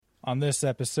On this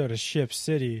episode of Ship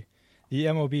City, the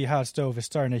MLB hot stove is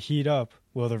starting to heat up.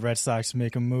 Will the Red Sox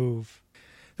make a move?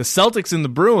 The Celtics and the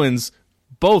Bruins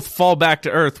both fall back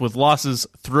to earth with losses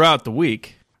throughout the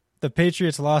week. The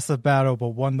Patriots lost the battle but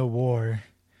won the war.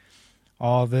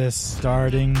 All this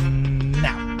starting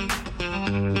now.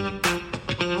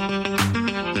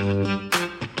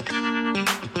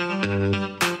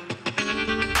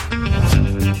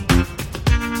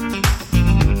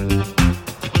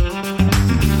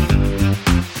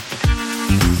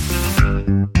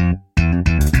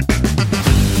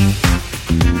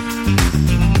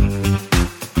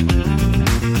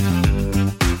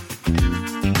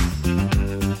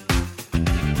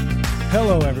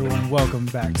 Hello, everyone. Welcome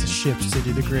back to Ship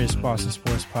City, the greatest Boston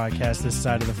sports podcast this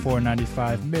side of the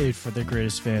 495, made for the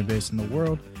greatest fan base in the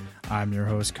world. I'm your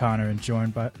host, Connor, and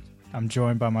I'm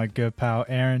joined by my good pal,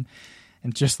 Aaron.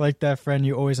 And just like that friend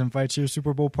you always invite to your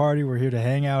Super Bowl party, we're here to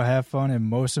hang out, have fun, and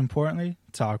most importantly,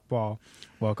 talk ball.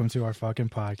 Welcome to our fucking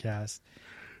podcast.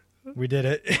 We did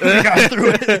it. We got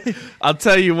through it. I'll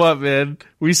tell you what, man.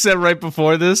 We said right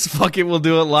before this, fuck it, we'll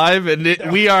do it live, and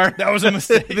we are. That was a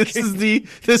mistake. This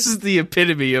is the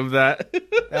epitome of that.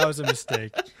 That was a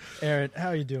mistake. Aaron, how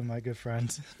are you doing, my good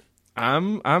friend?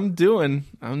 I'm doing.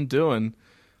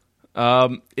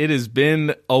 It has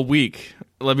been a week.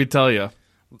 Let me tell you.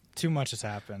 Too much has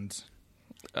happened.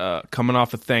 Coming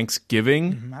off of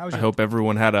Thanksgiving, I hope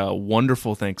everyone had a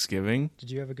wonderful Thanksgiving.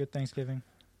 Did you have a good Thanksgiving?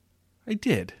 I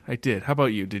did. How about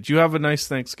you? Did you have a nice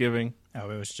Thanksgiving? Oh,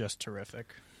 it was just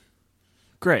terrific.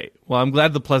 Great. Well, I'm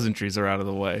glad the pleasantries are out of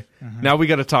the way. Mm-hmm. Now we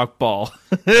got to talk ball.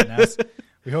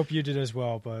 We hope you did as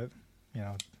well, but, you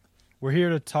know, we're here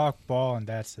to talk ball, and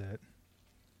that's it.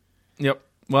 Yep.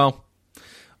 Well,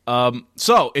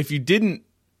 so if you didn't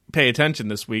pay attention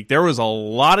this week, there was a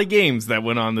lot of games that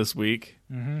went on this week,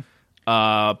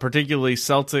 particularly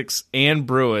Celtics and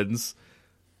Bruins.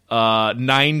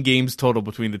 9 games total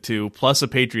between the two, plus a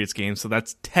Patriots game. So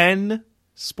that's 10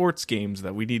 sports games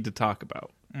that we need to talk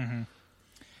about. Mm-hmm.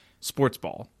 Sports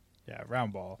ball. Yeah,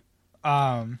 round ball.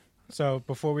 So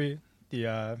before we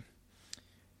gotta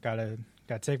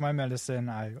take my medicine.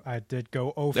 I did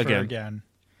go 0 for again.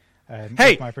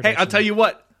 Hey, I'll tell you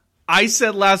what. I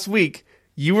said last week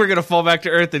you were gonna fall back to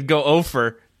earth and go 0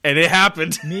 for, and it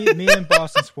happened. me and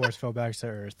Boston sports fell back to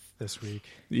earth this week.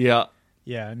 Yeah.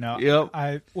 Yeah, no. Yep.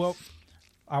 I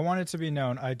want it to be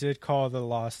known, I did call the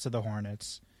loss to the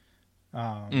Hornets.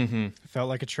 Felt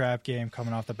like a trap game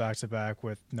coming off the back-to-back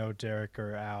with no Derek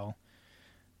or Al.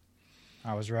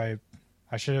 I was right.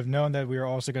 I should have known that we were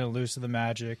also going to lose to the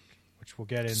Magic, which we'll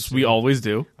get into. We always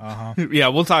do. Yeah,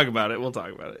 we'll talk about it.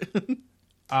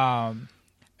 I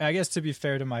guess to be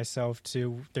fair to myself,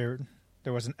 too, there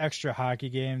was an extra hockey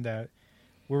game that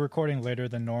we're recording later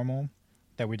than normal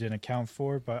that we didn't account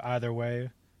for, but either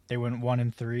way, they went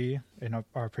 1-3 in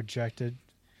our projected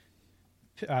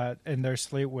in their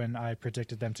slate when I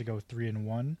predicted them to go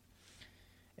 3-1,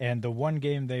 and the one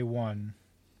game they won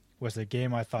was a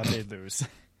game I thought they'd lose.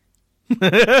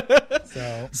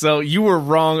 So you were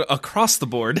wrong across the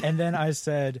board. And then I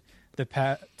said the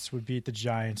Pats would beat the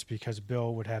Giants because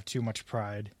Bill would have too much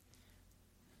pride.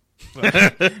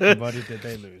 But buddy, did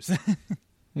they lose?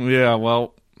 Yeah,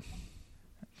 well.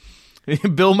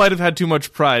 Bill might have had too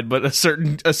much pride, but a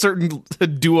certain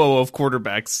duo of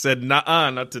quarterbacks said, "Nah,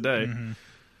 not today." Mm-hmm.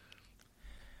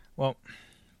 Well,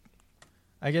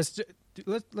 I guess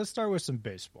let's start with some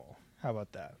baseball. How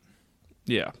about that?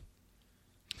 Yeah.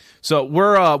 So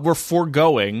we're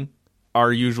foregoing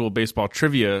our usual baseball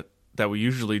trivia that we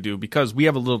usually do because we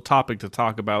have a little topic to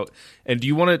talk about. And do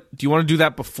you want to do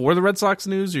that before the Red Sox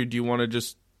news, or do you want to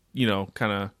just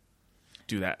kind of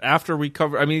do that after we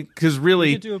cover? I mean, because really,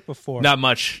 we could do it before. Not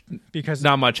much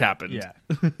happened. Yeah,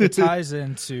 it ties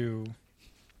into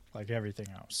like everything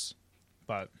else.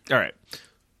 But all right.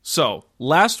 So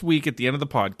last week at the end of the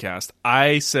podcast,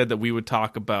 I said that we would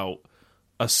talk about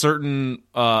a certain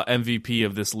MVP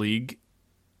of this league,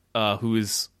 who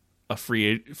is a free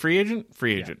agent.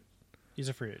 Yeah, he's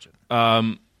a free agent.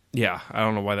 Yeah, I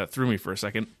don't know why that threw me for a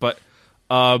second, but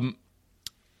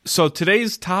so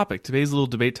today's little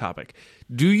debate topic.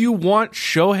 Do you want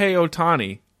Shohei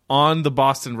Ohtani on the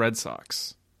Boston Red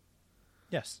Sox?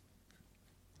 Yes.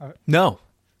 No.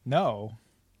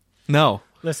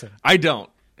 Listen. I don't.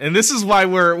 And this is why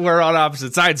we're on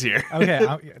opposite sides here.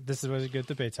 Okay, this was a good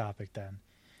debate topic then.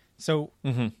 So,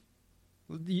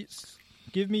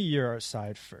 give me your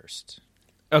side first.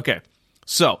 Okay.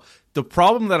 So, the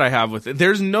problem that I have with it,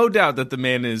 there's no doubt that the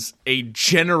man is a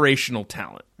generational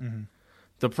talent. Mm-hmm.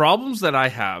 The problems that I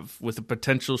have with a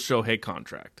potential Shohei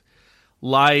contract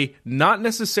lie not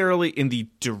necessarily in the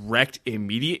direct,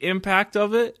 immediate impact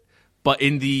of it, but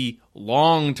in the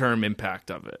long-term impact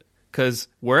of it. Because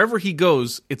wherever he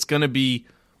goes, it's going to be,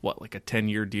 like a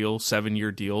 10-year deal,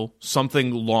 7-year deal,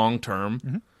 something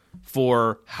long-term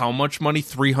for how much money?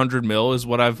 $300 million is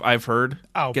what I've heard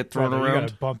get thrown around. You got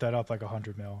to bump that up like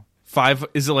 $100 million.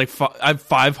 Is it like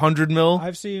 $500 million?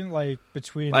 I've seen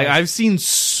between I've seen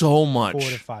so much.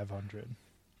 400 to 500.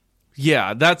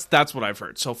 Yeah, that's what I've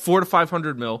heard. So $400 to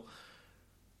 $500 million,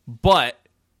 but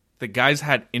the guy's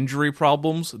had injury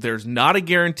problems. There's not a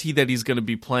guarantee that he's going to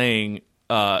be playing.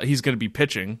 He's going to be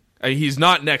pitching. He's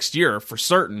not next year for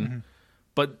certain.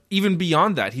 But even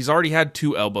beyond that, he's already had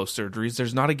 2 elbow surgeries.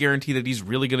 There's not a guarantee that he's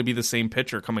really going to be the same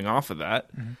pitcher coming off of that.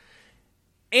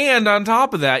 And on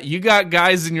top of that, you got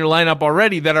guys in your lineup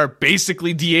already that are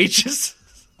basically DHs.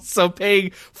 So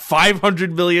paying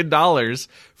 $500 million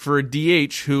for a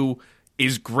DH who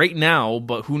is great now,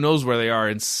 but who knows where they are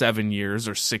in 7 years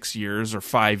or 6 years or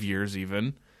 5 years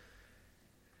even,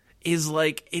 is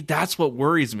that's what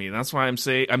worries me. That's why I'm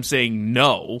saying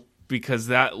no, because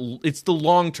it's the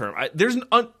long term. There's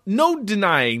no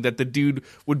denying that the dude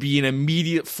would be an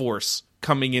immediate force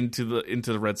coming into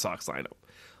the Red Sox lineup.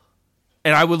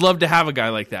 And I would love to have a guy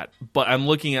like that, but I'm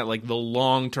looking at the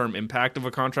long-term impact of a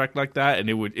contract like that, and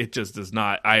it just does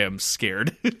not. I am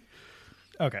scared.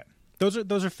 Okay, those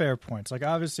are fair points.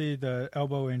 Obviously, the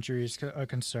elbow injury is a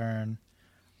concern.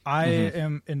 I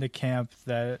am in the camp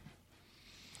that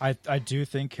I do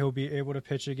think he'll be able to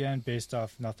pitch again based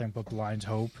off nothing but blind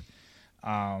hope.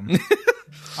 I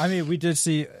mean, we did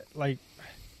see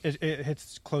it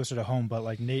hits closer to home,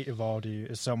 but Nate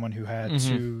Eovaldi is someone who had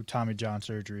 2 Tommy John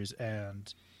surgeries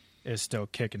and is still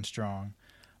kicking strong.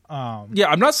 Yeah,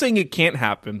 I'm not saying it can't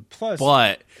happen,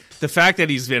 but the fact that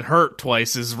he's been hurt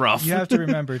twice is rough. You have to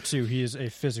remember, too, he is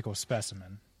a physical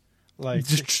specimen.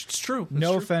 It's true.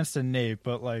 No offense to Nate,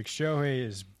 but Shohei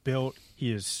is built.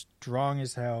 He is strong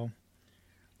as hell.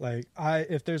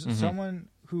 If there's someone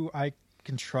who I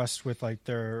can trust with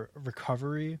their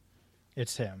recovery,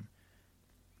 it's him.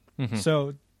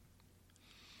 So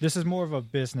this is more of a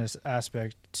business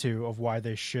aspect too of why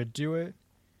they should do it.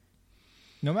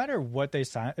 No matter what they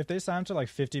sign, if they sign to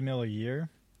 $50 million a year,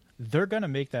 they're gonna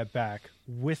make that back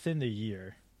within the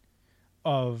year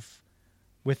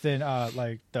within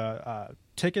the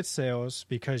ticket sales,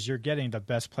 because you're getting the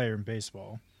best player in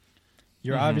baseball.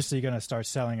 You're obviously gonna start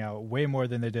selling out way more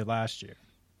than they did last year.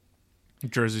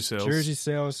 Jersey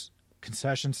sales,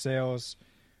 concession sales.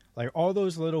 All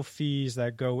those little fees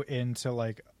that go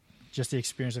into just the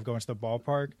experience of going to the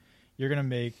ballpark, you're going to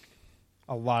make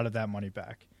a lot of that money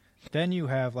back. Then you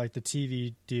have the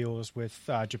TV deals with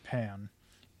Japan.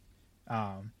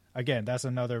 Again, that's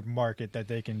another market that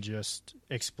they can just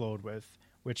explode with,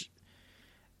 which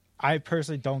I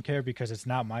personally don't care because it's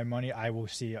not my money. I will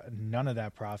see none of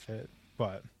that profit,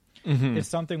 but it's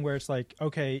something where it's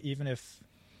okay, even if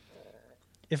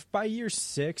by year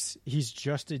 6 he's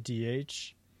just a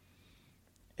DH,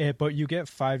 but you get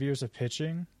 5 years of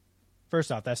pitching,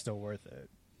 first off, that's still worth it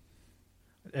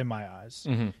in my eyes.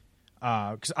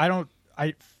 Because I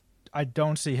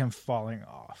don't see him falling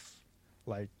off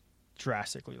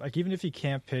drastically. Even if he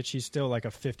can't pitch, he's still a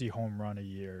 50 home run a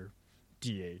year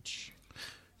DH.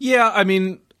 Yeah, I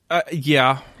mean, I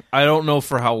don't know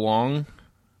for how long,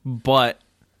 but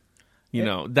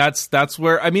that's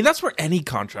where any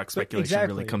contract speculation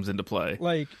really comes into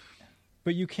play.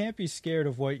 But you can't be scared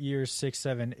of what years 6,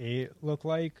 7, 8 look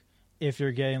like if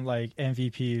you're getting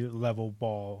MVP level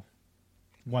ball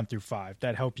 1 through 5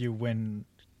 that help you win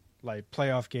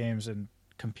playoff games and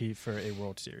compete for a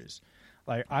World Series.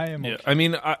 I am. Yeah, okay. I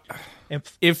mean,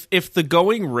 if the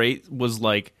going rate was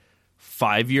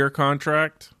 5-year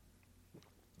contract,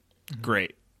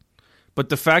 great. But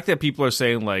the fact that people are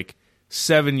saying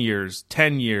 7 years,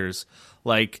 10 years,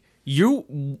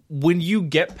 when you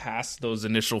get past those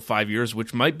initial 5 years,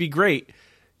 which might be great,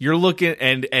 you're looking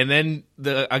and then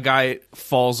a guy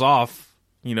falls off,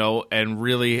 and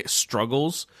really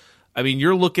struggles. I mean,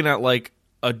 you're looking at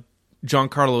a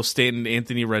Giancarlo Stanton,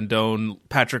 Anthony Rendon,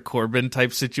 Patrick Corbin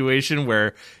type situation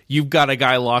where you've got a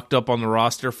guy locked up on the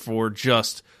roster for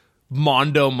just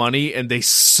mondo money and they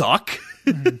suck.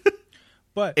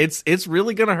 But it's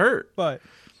really gonna hurt. But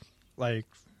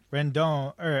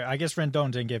Rendon, or I guess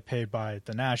Rendon didn't get paid by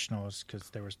the Nationals because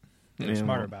they were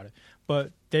smarter about it.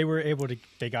 But they were able to.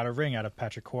 They got a ring out of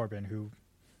Patrick Corbin, who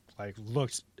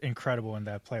looked incredible in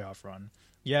that playoff run.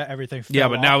 Yeah, everything. Fell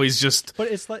but off. Now he's just. But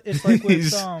it's like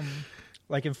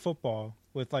with in football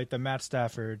with the Matt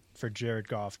Stafford for Jared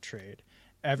Goff trade.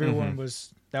 Everyone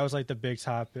was the big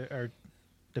topic or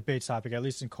debate topic, at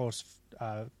least in Colts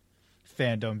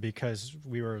fandom, because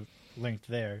we were linked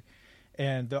there.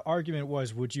 And the argument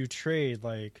was, would you trade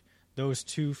the those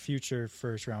 2 future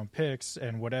first round picks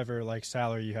and whatever like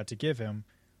salary you had to give him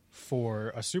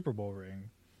for a Super Bowl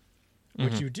ring,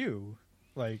 which you do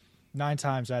like 9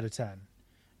 times out of 10.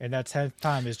 And that 10th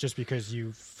time is just because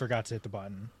you forgot to hit the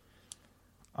button.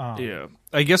 Yeah.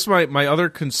 I guess my other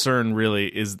concern really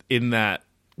is in that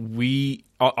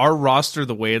our roster,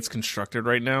 the way it's constructed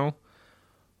right now,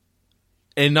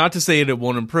 and not to say it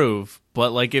won't improve,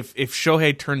 but like if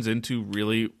Shohei turns into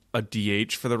really a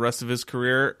DH for the rest of his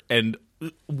career, and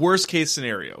worst case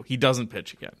scenario, he doesn't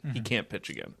pitch again. He can't pitch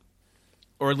again.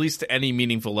 Or at least to any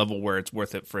meaningful level where it's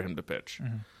worth it for him to pitch.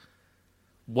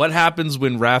 What happens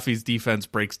when Rafi's defense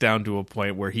breaks down to a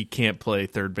point where he can't play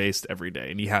third base every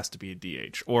day and he has to be a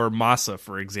DH? Or Massa,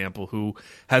 for example, who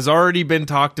has already been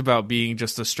talked about being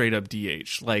just a straight up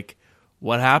DH. Like,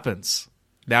 what happens?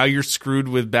 Now you're screwed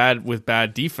with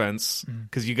bad defense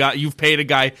because you've paid a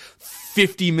guy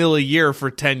 $50 million a year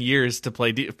for 10 years to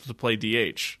play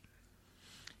DH.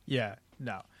 Yeah,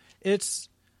 no, it's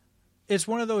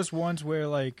one of those ones where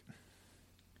like,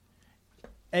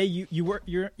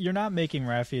 you're not making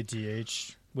Rafi a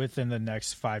DH within the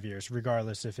next 5 years,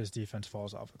 regardless if his defense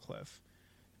falls off a cliff,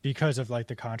 because of like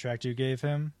the contract you gave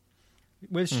him.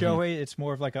 With Shohei, it's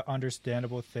more of like an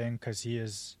understandable thing because he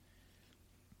is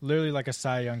literally like a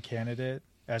Cy Young candidate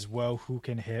as well, who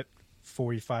can hit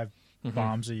 45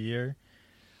 bombs a year.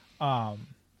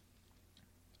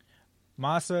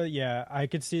 Massa, yeah, I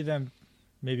could see them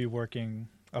maybe working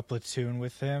a platoon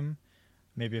with him.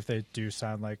 Maybe if they do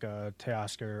sign like a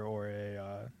Teoscar or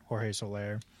a Jorge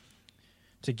Soler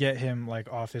to get him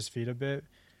like off his feet a bit.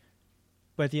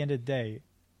 But at the end of the day,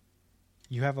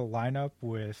 you have a lineup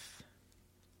with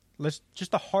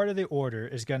just the heart of the order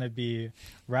is going to be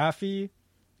Rafi,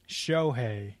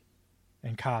 Shohei,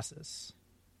 and Casas.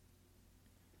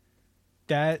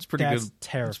 That's pretty good.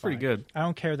 Terrifying. That's pretty good. I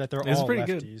don't care that they're It's all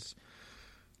pretty lefties.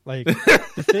 Like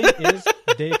the thing is,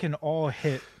 they can all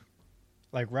hit.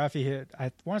 Like Rafi hit,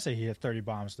 I want to say he hit 30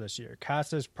 bombs this year.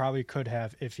 Casas probably could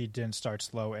have if he didn't start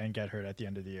slow and get hurt at the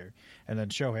end of the year. And then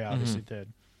Shohei obviously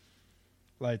did.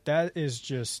 Like that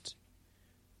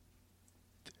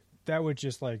would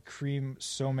just like cream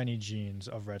so many genes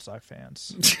of Red Sox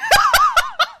fans.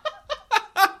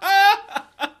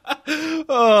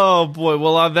 Oh boy!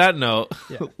 Well, on that note,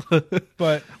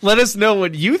 but let us know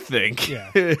what you think. Yeah.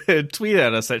 Tweet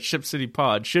at us at Ship City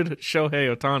Pod. Should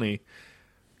Shohei Ohtani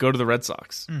go to the Red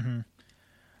Sox?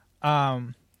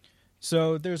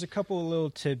 So there's a couple of little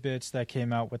tidbits that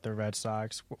came out with the Red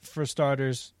Sox. For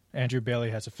starters, Andrew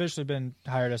Bailey has officially been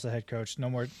hired as the head coach. No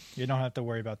more, you don't have to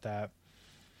worry about that.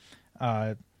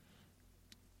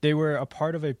 They were a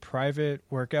part of a private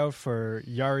workout for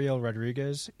Yariel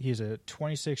Rodriguez. He's a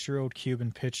 26-year-old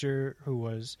Cuban pitcher who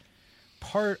was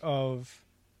part of,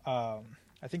 I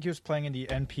think he was playing in the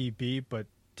NPB, but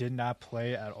did not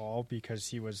play at all because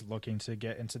he was looking to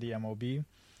get into the MLB.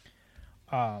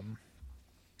 I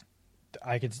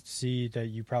could see that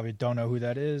you probably don't know who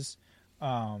that is.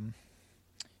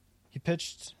 He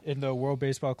pitched in the World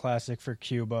Baseball Classic for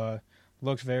Cuba,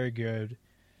 looked very good.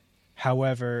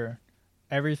 However,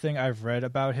 everything I've read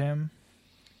about him,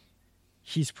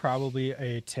 he's probably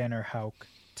a Tanner Houck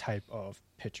type of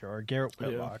pitcher or Garrett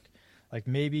Whitlock. Like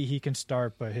maybe he can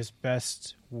start, but his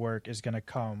best work is going to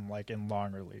come like in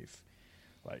long relief.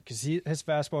 Like cuz his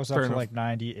fastball is up to like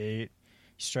 98.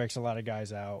 He strikes a lot of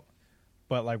guys out.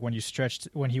 But like when he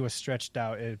was stretched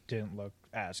out, it didn't look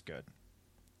as good.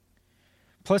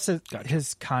 Plus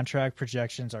his contract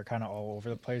projections are kind of all over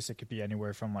the place. It could be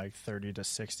anywhere from like 30 to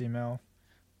 60 mil.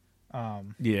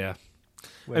 Yeah.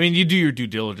 I mean, you do your due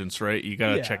diligence, right? You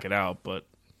got to check it out, but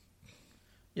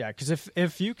yeah, because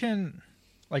if you can,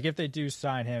 like, if they do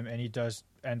sign him and he does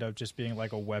end up just being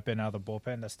like a weapon out of the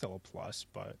bullpen, that's still a plus.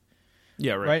 But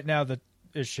yeah, right now the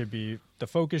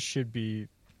focus should be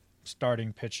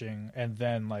starting pitching and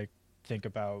then like think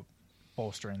about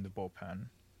bolstering the bullpen,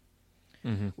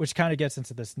 which kind of gets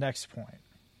into this next point.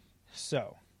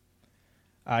 So.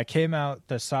 Came out,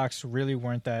 the Sox really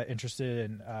weren't that interested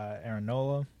in Aaron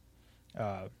Nola.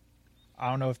 I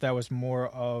don't know if that was more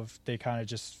of they kind of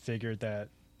just figured that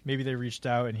maybe they reached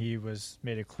out and he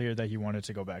made it clear that he wanted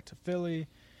to go back to Philly,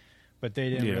 but they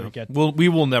didn't really get. Well, we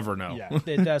will never know. Yeah,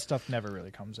 that stuff never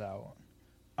really comes out.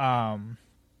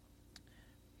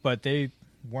 But they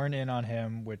weren't in on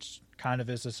him, which kind of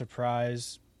is a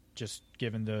surprise, just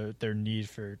given their need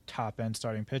for top end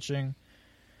starting pitching.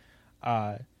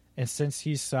 And since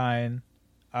he's signed,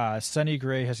 Sonny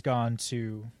Gray has gone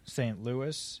to St.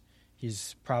 Louis.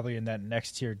 He's probably in that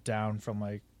next tier down from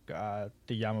like the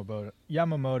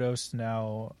Yamamoto,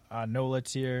 Snell, Nola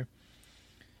tier.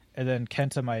 And then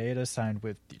Kenta Maeda signed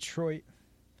with Detroit.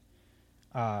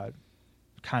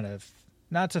 kind of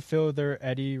not to fill their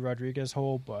Eddie Rodriguez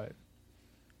hole, but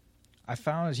I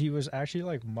found he was actually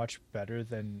like much better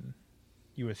than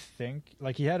you would think.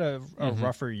 Like he had a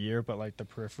rougher year, but like the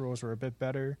peripherals were a bit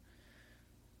better.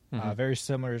 Very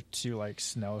similar to like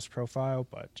Snell's profile,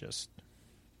 but just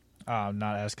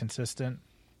not as consistent.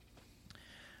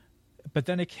 But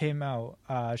then it came out,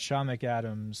 Sean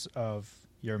McAdams of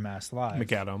Your Mass Live.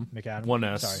 McAdam. One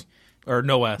S. Sorry. Or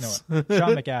no S. No,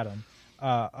 Sean McAdam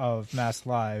of Mass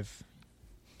Live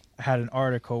had an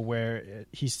article where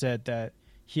he said that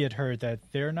he had heard that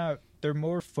they're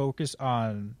more focused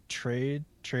on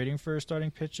trading for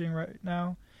starting pitching right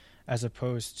now, as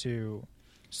opposed to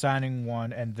signing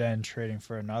one and then trading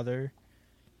for another,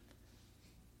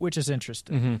 which is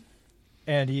interesting.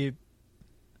 And he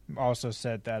also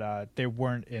said that they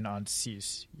weren't in on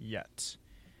Cease yet.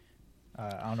 I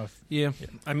don't know if... Yeah.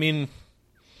 I mean,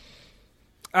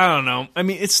 I don't know. I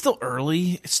mean, it's still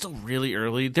early. It's still really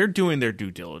early. They're doing their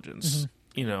due diligence.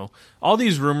 You know, all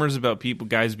these rumors about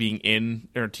guys being in,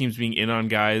 or teams being in on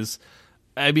guys,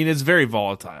 I mean, it's very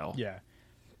volatile. Yeah.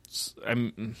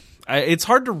 It's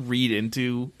hard to read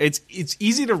into. It's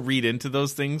easy to read into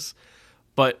those things,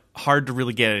 but hard to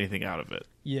really get anything out of it.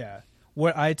 Yeah.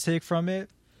 What I take from it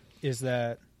is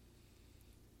that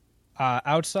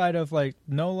outside of like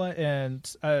Nola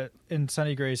and in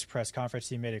Sonny Gray's press conference,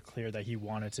 he made it clear that he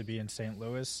wanted to be in St.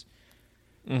 Louis.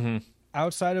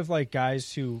 Outside of like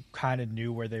guys who kind of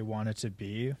knew where they wanted to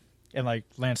be, and like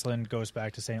Lance Lynn goes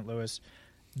back to St. Louis,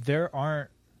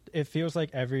 it feels like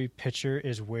every pitcher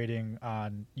is waiting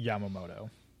on Yamamoto,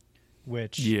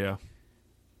 which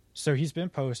so he's been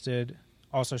posted.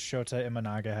 Also, Shota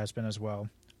Imanaga has been as well.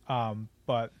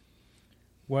 But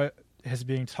what is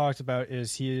being talked about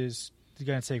is he is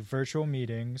going to take virtual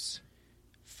meetings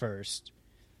first,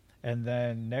 and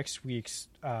then next week's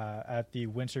at the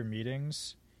winter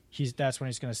meetings, that's when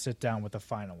he's going to sit down with the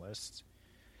finalists.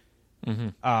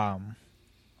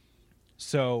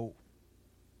 So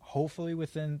hopefully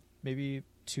within maybe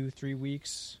 2-3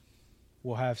 weeks,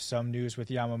 we'll have some news with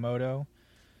Yamamoto.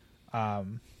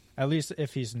 At least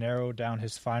if he's narrowed down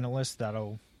his finalists, that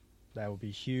will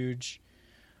be huge.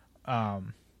 I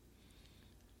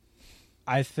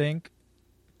think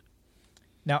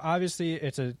now obviously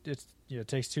it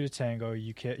takes two to tango.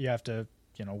 You have to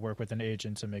work with an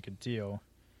agent to make a deal.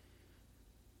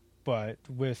 But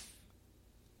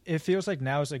it feels like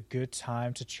now is a good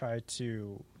time to try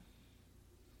to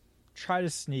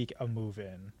sneak a move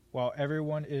in while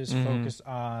everyone is focused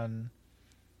on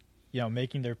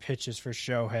making their pitches for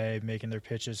Shohei, making their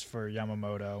pitches for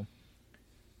Yamamoto.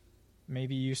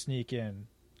 Maybe you sneak in.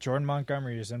 Jordan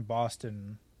Montgomery is in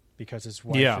Boston because his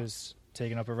wife is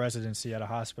taking up a residency at a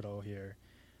hospital here.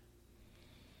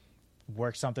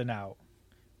 Work something out.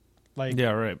 Like,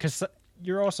 yeah, right. Because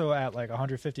you're also at like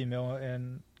 150 mil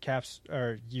in caps,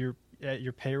 or your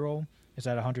payroll is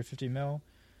at 150 mil.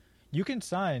 You can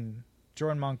sign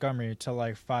Jordan Montgomery to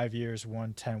like 5 years,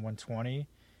 110, 120,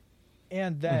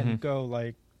 and then go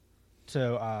like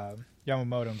to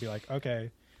Yamamoto and be like, okay,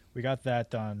 we got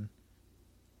that done.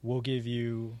 We'll give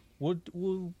you,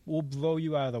 we'll blow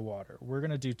you out of the water. We're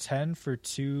gonna do 10 for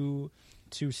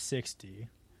 260.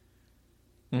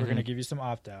 We're gonna give you some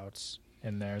opt outs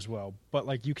in there as well. But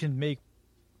like you can make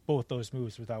both those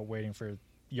moves without waiting for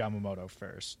Yamamoto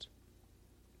first.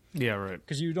 Yeah, right.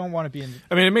 Because you don't want to be in.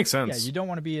 I mean, it makes sense. Yeah, you don't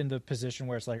want to be in the position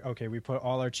where it's like, okay, we put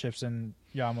all our chips in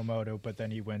Yamamoto, but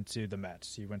then he went to the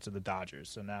Mets, he went to the Dodgers,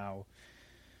 so now.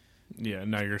 Yeah,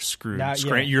 now you're screwed.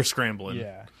 You're scrambling.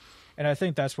 Yeah, and I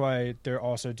think that's why they're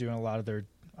also doing a lot of they're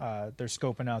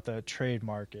scoping out the trade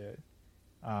market.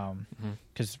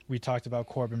 Because we talked about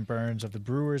Corbin Burns of the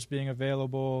Brewers being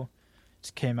available.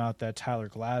 It came out that Tyler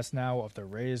Glasnow of the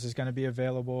Rays is going to be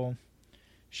available.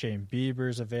 Shane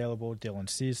Bieber's available. Dylan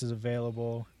Cease is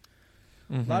available.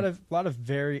 A lot of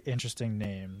very interesting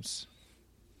names.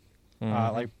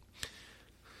 Like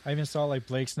I even saw like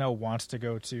Blake Snell wants to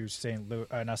go to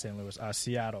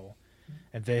Seattle,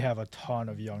 and they have a ton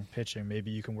of young pitching.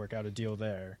 Maybe you can work out a deal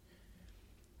there.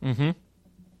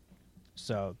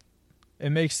 So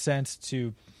it makes sense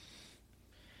to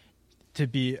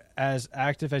be as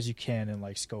active as you can in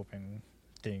like scoping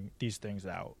these things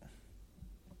out.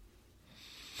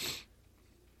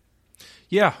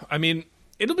 Yeah, I mean,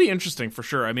 it'll be interesting for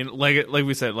sure. I mean, like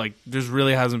we said, like there's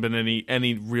really hasn't been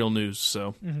any real news,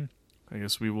 so I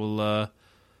guess we will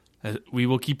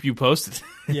keep you posted.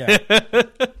 Yeah.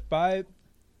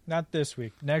 Not this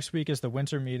week. Next week is the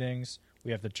winter meetings.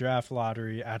 We have the draft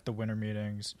lottery at the winter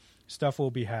meetings. Stuff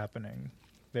will be happening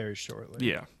very shortly.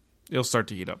 Yeah, it'll start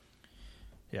to heat up.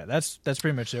 Yeah, that's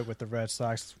pretty much it with the Red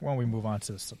Sox. Why don't we move on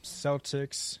to some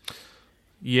Celtics?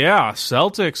 Yeah,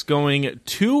 Celtics going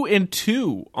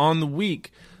 2-2 on the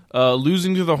week,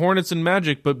 losing to the Hornets and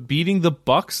Magic, but beating the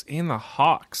Bucks and the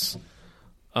Hawks.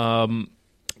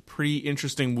 Pretty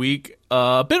interesting week.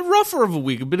 A bit rougher of a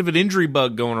week. A bit of an injury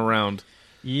bug going around.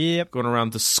 Yep, going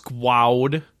around the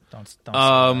squad. Don't say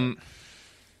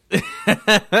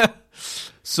that.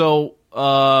 So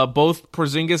both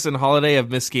Porzingis and Holiday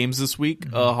have missed games this week.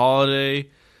 Holiday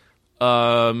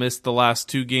missed the last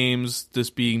 2 games, this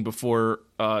being before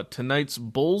tonight's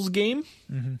Bulls game.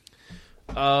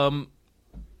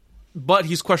 But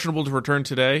he's questionable to return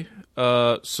today,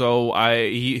 so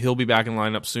he'll be back in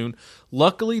lineup soon.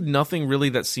 Luckily, nothing really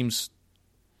that seems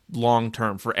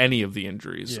long-term for any of the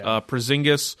injuries. Yeah.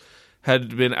 Porzingis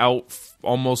had been out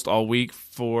almost all week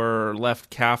for left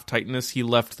calf tightness. He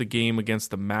left the game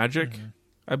against the Magic,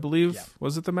 I believe. Yeah.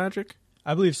 Was it the Magic?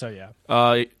 I believe so, yeah.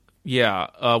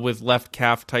 With left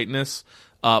calf tightness.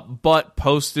 But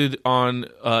posted on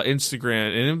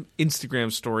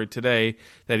Instagram story today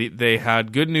that they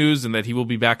had good news and that he will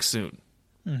be back soon.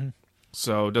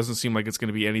 So it doesn't seem like it's going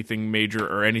to be anything major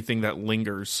or anything that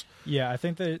lingers. Yeah,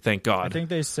 thank God. I think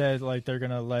they said like they're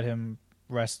going to let him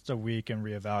rest a week and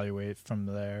reevaluate from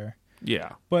there.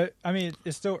 Yeah. But I mean,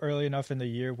 it's still early enough in the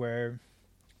year where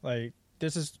like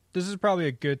this is probably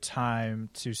a good time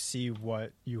to see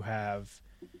what you have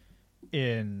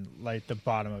in like the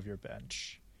bottom of your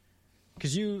bench,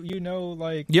 because you know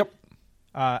like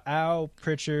Al,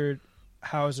 Pritchard,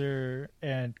 Hauser,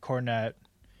 and Cornette,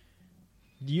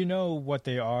 you know what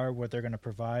they are, what they're going to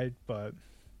provide, but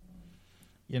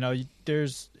you know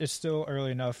it's still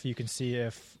early enough you can see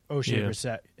if O'Shea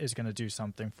Brissett is going to do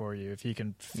something for you, if he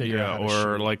can figure out how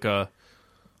to shoot.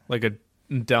 like a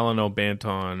Delano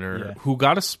Banton or who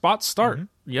got a spot start in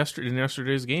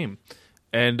yesterday's game,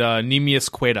 and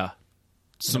Nemias Queta.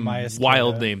 Some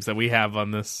wild names that we have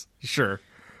on this. Sure.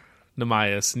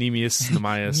 Nemias.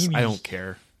 I don't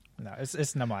care. No, it's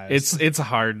Nemias. It's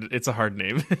a hard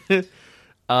name.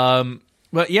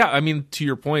 But yeah, I mean, to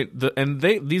your point,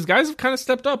 these guys have kind of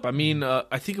stepped up. I mean,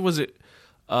 I think was it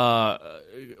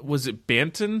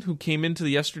Banton who came into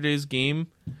yesterday's game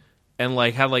and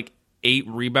like had like 8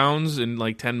 rebounds in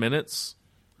like 10 minutes,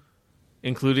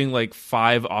 including like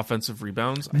 5 offensive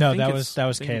rebounds. No, that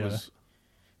was Queta.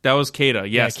 That was Queta.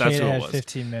 Yes, that's who it was. Had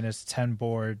 15 minutes, 10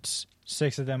 boards,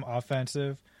 6 of them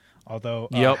offensive, although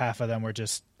half of them were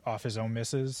just off his own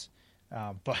misses.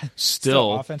 But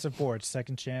still offensive boards,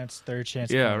 second chance, third chance.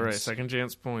 Yeah, points. Right. Second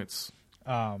chance points.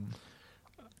 Do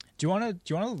you want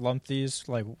to lump these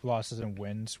like losses and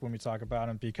wins when we talk about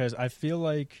them? Because I feel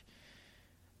like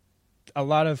a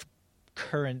lot of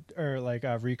current or like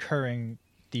recurring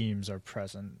themes are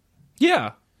present.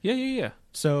 Yeah.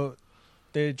 So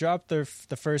they dropped the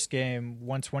first game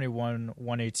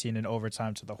 121-118 in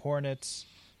overtime to the Hornets.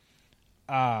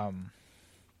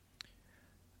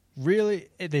 Really,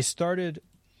 they started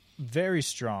very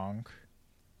strong.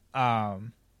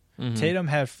 Tatum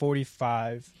had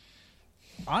 45.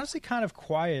 Honestly, kind of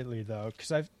quietly though,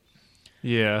 because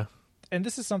and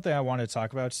this is something I want to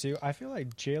talk about too. I feel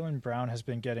like Jaylen Brown has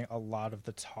been getting a lot of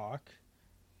the talk,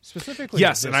 specifically.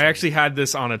 Yes, and I actually had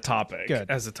this on a topic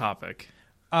as a topic.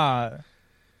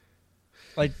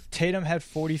 Like Tatum had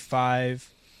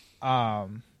 45.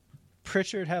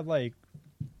 Pritchard had like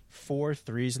 4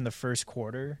 threes in the first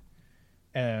quarter,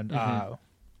 and let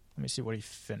me see what he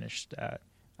finished at.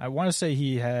 I want to say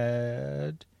he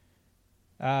had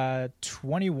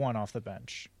 21 off the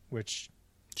bench, which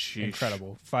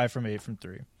incredible. 5 from 8 from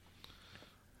 3.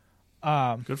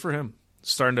 Good for him.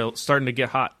 Starting to get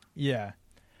hot. Yeah,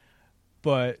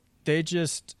 but they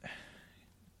just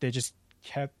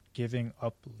kept giving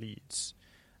up leads.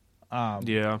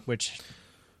 Which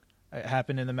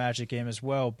happened in the Magic game as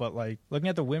well. But like looking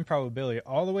at the win probability,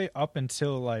 all the way up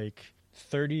until like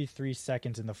 33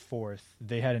 seconds in the fourth,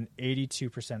 they had an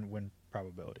 82% win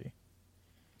probability.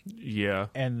 Yeah,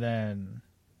 and then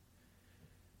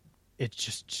it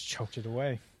just choked it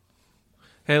away.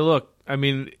 Hey, look, I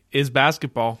mean, it's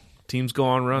basketball. Teams go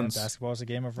on runs. Yeah, basketball is a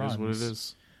game of runs. That's what it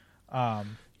is.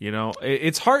 You know,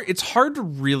 it's hard. It's hard to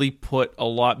really put a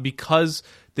lot, because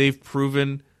they've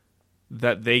proven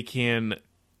that they can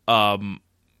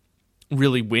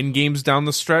really win games down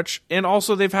the stretch, and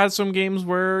also they've had some games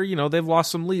where they've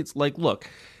lost some leads. Like, look,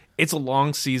 it's a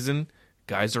long season.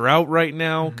 Guys are out right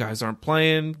now. Guys aren't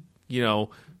playing.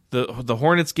 The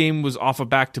Hornets game was off a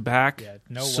back-to-back,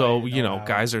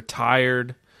 guys are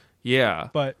tired. Yeah,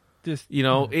 but this,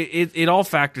 it all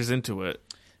factors into it.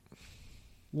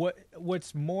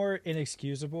 What's more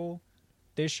inexcusable?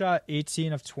 They shot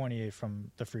 18 of 28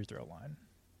 from the free throw line.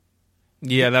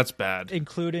 Yeah, that's bad.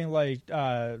 Including like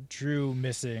Drew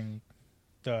missing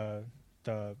the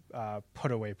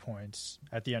put away points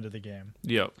at the end of the game.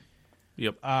 Yep.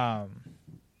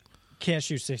 Can't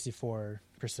shoot 64%.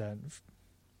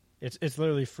 It's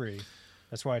literally free.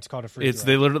 That's why it's called a free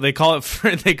throw. They call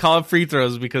it free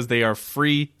throws because they are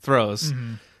free throws.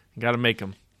 Mm-hmm. Got to make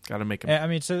them. I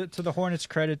mean, to the Hornets'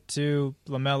 credit too,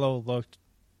 LaMelo looked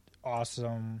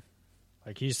awesome.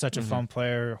 Like, he's such a fun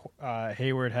player.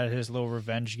 Hayward had his little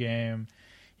revenge game.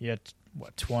 He had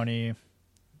 20.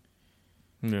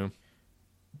 Yeah.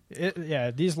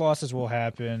 These losses will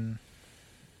happen.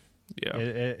 Yeah.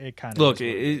 It kind of look.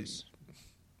 It's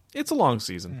a long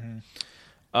season.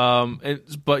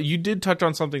 But you did touch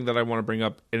on something that I want to bring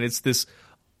up, and it's this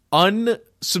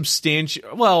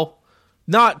unsubstantiated. Well,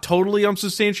 not totally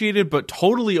unsubstantiated, but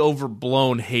totally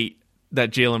overblown hate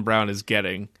that Jaylen Brown is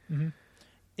getting. Mm-hmm.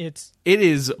 It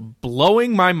is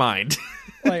blowing my mind.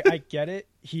 Like, I get it.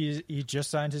 He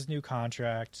just signed his new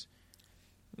contract.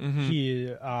 Mm-hmm.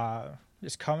 He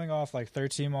is coming off like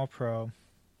 13 All-Pro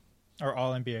or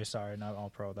All-NBA. Sorry, not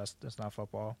All-Pro. That's not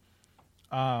football.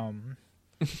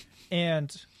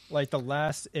 And like the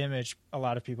last image a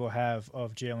lot of people have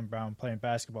of Jaylen Brown playing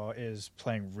basketball is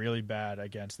playing really bad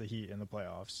against the Heat in the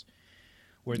playoffs,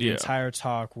 where the entire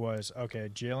talk was, okay,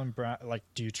 Jaylen Brown, like,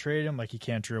 do you trade him? Like, he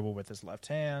can't dribble with his left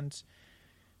hand,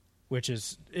 which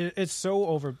is it's so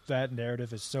over. That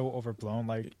narrative is so overblown.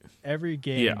 Like, every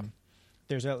game,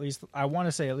 there's at least, I want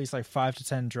to say at least like 5 to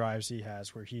 10 drives he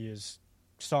has where he is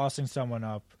saucing someone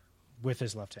up with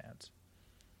his left hand.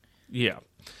 Yeah.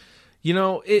 You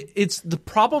know, it's the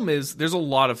problem is there's a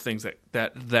lot of things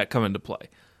that come into play.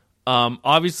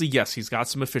 Obviously, yes, he's got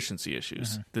some efficiency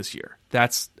issues this year.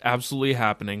 That's absolutely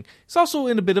happening. He's also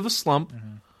in a bit of a slump,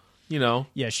 you know.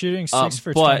 Yeah, shooting 6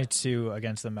 for 22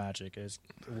 against the Magic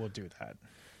will do that.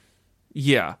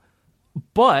 Yeah,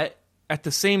 but at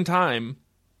the same time,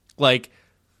 like,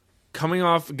 coming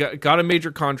off, got a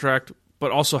major contract,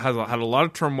 but also had a lot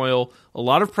of turmoil, a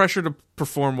lot of pressure to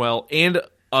perform well, and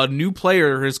a new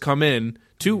player has come in,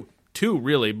 two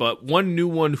really, but one new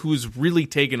one who's really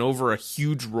taken over a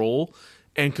huge role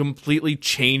and completely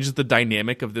changed the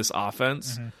dynamic of this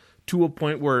offense to a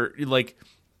point where, like,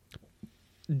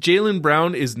 Jaylen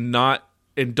Brown is not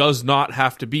and does not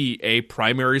have to be a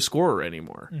primary scorer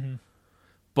anymore.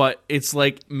 But it's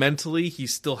like mentally he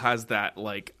still has that,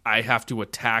 like, I have to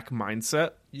attack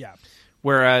mindset. Yeah.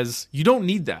 Whereas you don't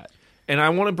need that. And I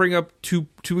want to bring up two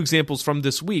examples from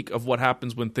this week of what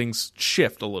happens when things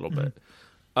shift a little bit.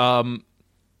 And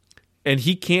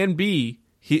he can be.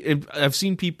 I've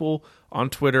seen people on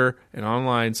Twitter and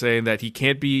online saying that he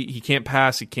can't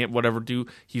pass, he can't whatever do.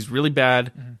 He's really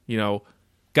bad. You know,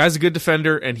 guy's a good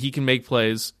defender and he can make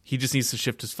plays. He just needs to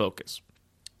shift his focus.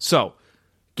 So,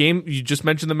 game, you just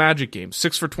mentioned the Magic game,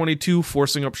 6 for 22,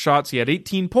 forcing up shots. He had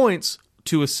 18 points,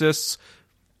 2 assists.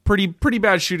 Pretty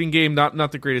bad shooting game,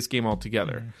 not the greatest game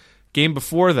altogether. Game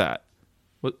before that,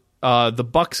 the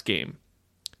Bucks game,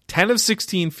 10 of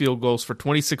 16 field goals for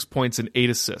 26 points and 8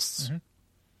 assists.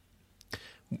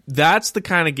 That's the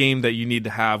kind of game that you need to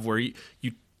have where you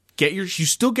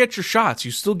still get your shots,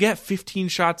 you still get 15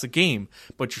 shots a game,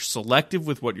 but you're selective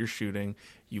with what you're shooting.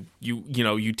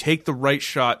 You take the right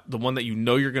shot, the one that you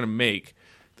know you're going to make,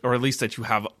 or at least that you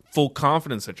have full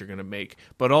confidence that you're going to make,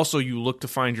 but also you look to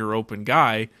find your open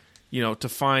guy, you know, to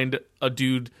find a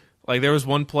dude. Like, there was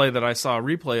one play that I saw a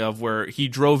replay of where he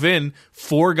drove in,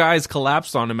 4 guys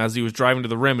collapsed on him as he was driving to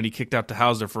the rim, and he kicked out to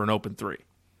Hauser for an open 3.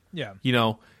 Yeah. You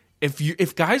know,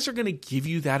 if guys are going to give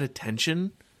you that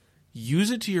attention, use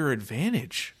it to your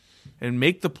advantage and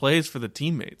make the plays for the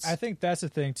teammates. I think that's the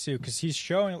thing too, because he's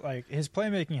showing, like, his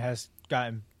playmaking has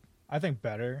gotten, I think,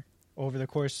 better over the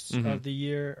course of the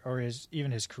year, or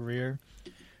even his career.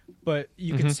 But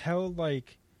you can tell,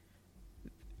 like,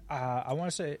 I want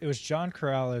to say it was John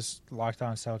Corrales, Locked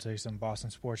On Celtics and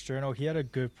Boston Sports Journal. He had a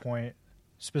good point.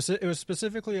 It was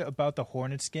specifically about the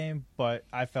Hornets game, but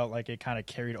I felt like it kind of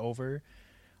carried over.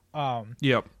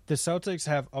 The Celtics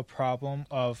have a problem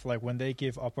of, like, when they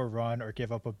give up a run or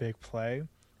give up a big play,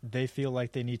 they feel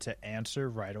like they need to answer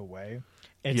right away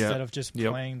instead of just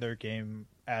playing their game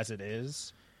as it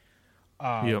is.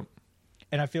 And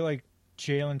I feel like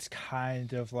Jaylen's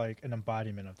kind of like an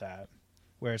embodiment of that,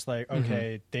 where it's like,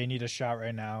 okay, they need a shot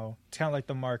right now. It's kind of like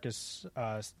the Marcus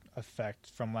effect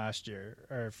from last year,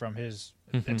 or from his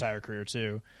entire career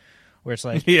too, where it's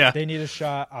like, they need a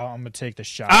shot, I'm going to take the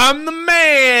shot. I'm the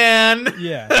man!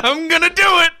 Yeah. I'm going to do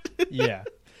it! Yeah.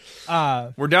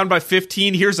 We're down by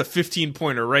 15. Here's a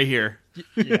 15-pointer right here.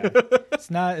 Yeah.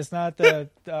 It's not the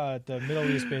Middle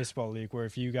East Baseball League where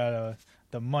if you got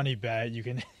the money bet, you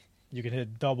can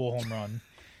hit double home run.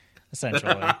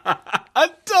 essentially. A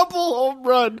double home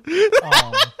run.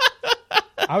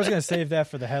 I was going to save that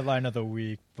for the headline of the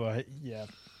week, but yeah,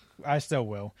 I still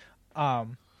will. But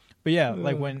yeah,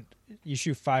 like when you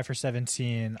shoot 5 for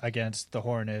 17 against the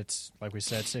Hornets, like we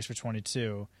said, 6 for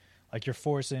 22, like you're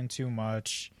forcing too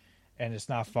much and it's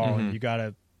not falling. You got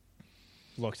to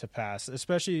look to pass,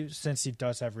 especially since he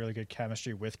does have really good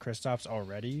chemistry with Kristaps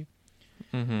already.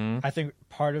 I think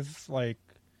part of like,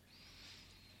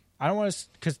 I don't want to,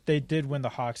 because they did win the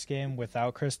Hawks game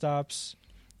without Kristaps,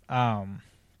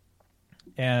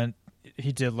 and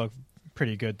he did look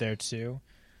pretty good there too.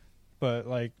 But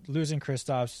like losing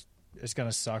Kristaps is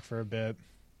gonna suck for a bit,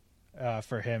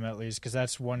 for him at least, because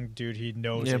that's one dude he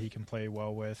knows that he can play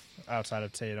well with outside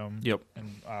of Tatum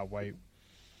and White.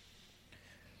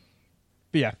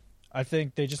 But yeah, I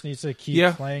think they just need to keep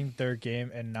playing their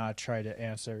game and not try to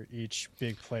answer each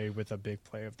big play with a big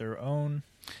play of their own.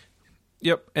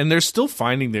 Yep, and they're still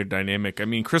finding their dynamic. I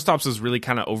mean, Kristaps is really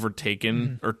kind of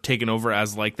overtaken or taken over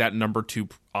as like that number 2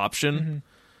 option.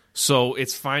 So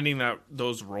it's finding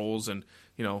those roles and,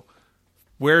 you know,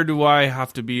 where do I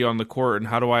have to be on the court and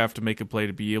how do I have to make a play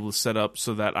to be able to set up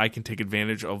so that I can take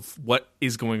advantage of what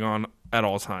is going on at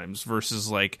all times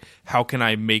versus like how can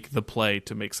I make the play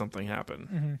to make something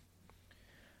happen.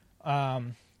 But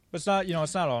it's not, you know,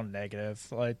 it's not all negative.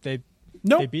 Like they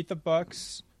beat the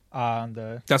Bucks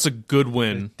on that's a good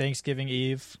win. Thanksgiving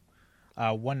Eve,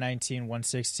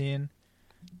 119-116.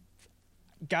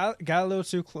 Got a little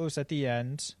too close at the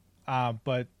end,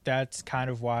 but that's kind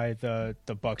of why the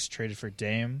Bucks traded for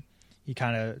Dame. He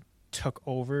kind of took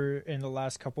over in the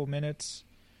last couple minutes.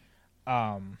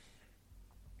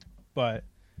 But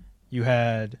you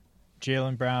had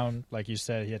Jaylen Brown, like you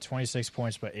said, he had 26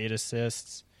 points but 8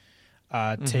 assists.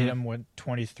 Tatum went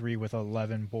 23 with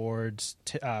 11 boards.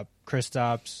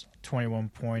 Kristaps 21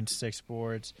 points, 6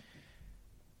 boards.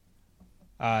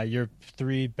 Your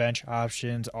 3 bench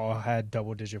options all had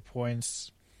double-digit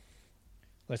points.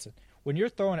 Listen, when you're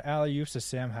throwing alley-oops to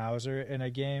Sam Hauser in a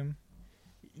game,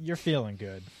 you're feeling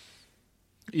good.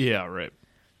 Yeah, right.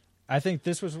 I think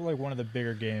this was like one of the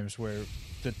bigger games where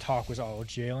the talk was all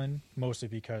Jaylen, mostly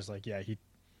because, like, yeah, he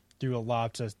threw a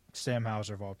lob to Sam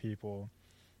Hauser of all people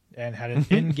and had an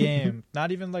in-game,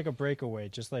 not even like a breakaway,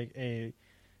 just like a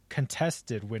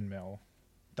contested windmill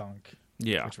dunk.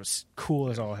 Yeah. Which was cool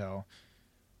as all hell.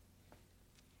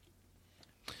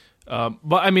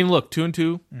 But I mean, look,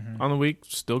 2-2 on the week,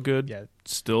 still good. Yeah.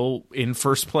 Still in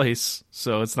first place.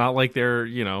 So it's not like they're,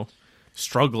 you know,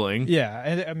 struggling. Yeah.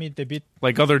 And I mean, they beat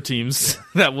like other teams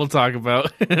that we'll talk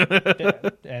about.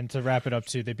 And to wrap it up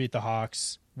too, they beat the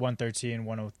Hawks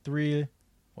 113-103.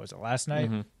 What was it, last night?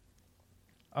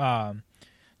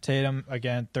 Tatum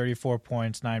again, 34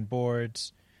 points, 9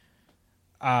 boards.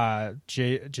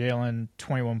 Jaylen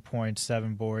 21 points,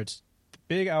 7 boards. The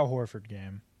big Al Horford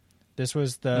game. This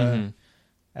was the,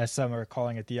 as some are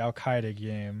calling it, the Al Qaeda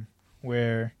game,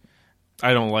 where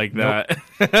I don't like that.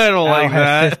 I don't Al like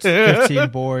had that. 15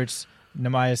 boards.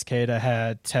 Namias Queta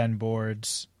had 10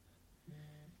 boards.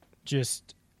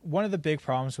 Just one of the big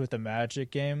problems with the Magic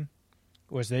game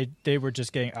was they were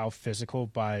just getting out physical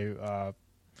by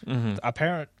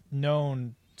apparent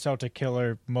known Celtic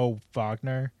killer Mo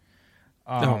Wagner.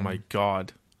 Oh my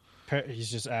God.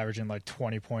 He's just averaging like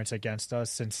 20 points against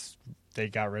us since they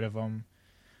got rid of him,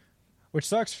 which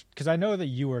sucks because I know that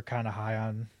you were kind of high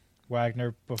on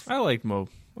Wagner before. I like Mo.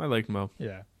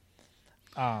 Yeah.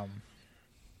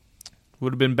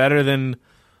 Would have been better than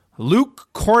Luke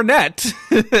Cornett.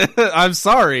 I'm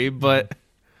sorry, but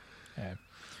yeah.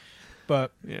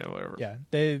 But yeah, whatever. Yeah,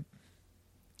 they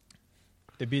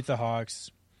beat the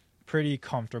Hawks pretty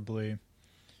comfortably.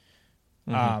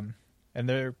 And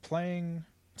they're playing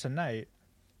tonight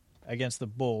against the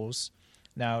Bulls.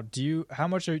 Now, how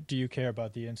much do you care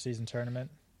about the in-season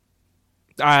tournament?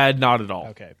 Not at all.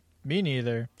 Okay, me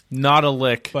neither. Not a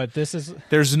lick. But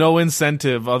there's no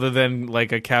incentive other than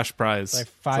like a cash prize, like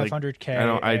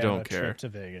 $500K. I don't care. Trip to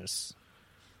Vegas.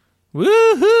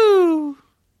 Woohoo!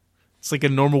 It's like a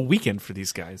normal weekend for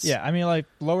these guys. Yeah, I mean, like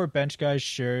lower bench guys,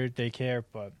 sure they care,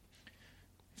 but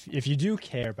if you do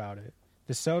care about it,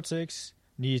 the Celtics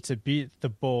need to beat the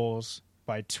Bulls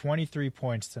by 23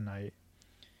 points tonight.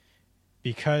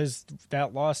 Because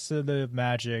that loss to the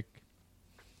Magic,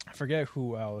 I forget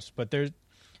who else, but they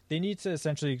need to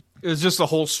essentially... It was just a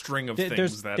whole string of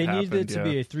things that happened. They need it to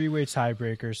be a 3-way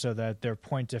tiebreaker so that their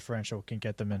point differential can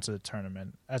get them into the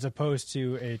tournament, as opposed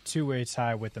to a 2-way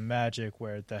tie with the Magic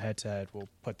where the head-to-head will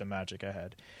put the Magic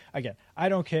ahead. Again, I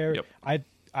don't care. Yep.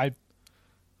 I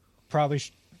probably...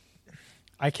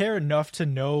 I care enough to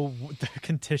know the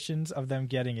conditions of them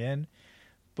getting in,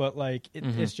 but like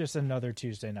it's just another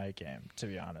Tuesday night game, to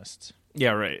be honest.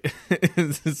 Yeah, right.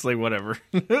 It's like whatever.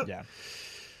 Yeah.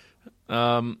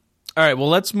 All right, well,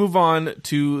 let's move on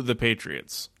to the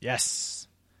Patriots. Yes.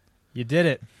 You did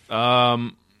it.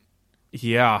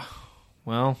 Yeah.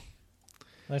 Well,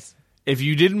 Let's if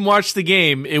you didn't watch the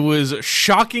game, it was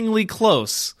shockingly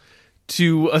close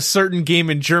to a certain game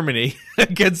in Germany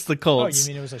against the Colts. Oh,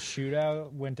 you mean it was a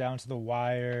shootout, went down to the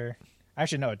wire?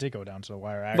 Actually, no, it did go down to the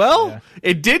wire. Actually, well, yeah.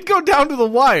 It did go down to the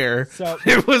wire. So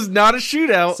it was not a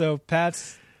shootout. So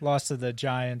Pats lost to the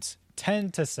Giants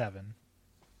 10-7.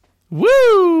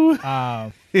 Woo!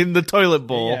 In the toilet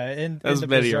bowl. Yeah, in the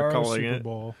many are bizarro calling Super it.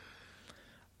 Bowl.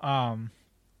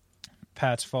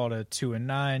 Pats fall to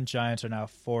 2-9. Giants are now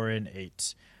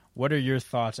 4-8. What are your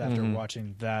thoughts after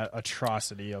watching that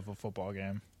atrocity of a football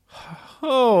game?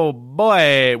 Oh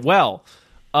boy! Well,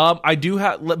 I do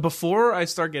have. Before I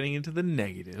start getting into the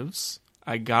negatives,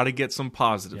 I got to get some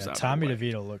positives out. Tommy of the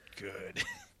way. DeVito looked good.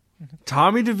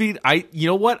 Tommy DeVito. You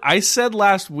know what I said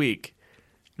last week?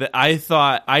 That I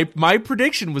thought my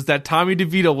prediction was that Tommy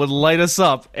DeVito would light us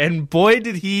up, and boy,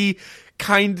 did he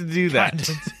kind of do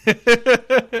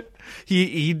that.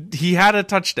 He had a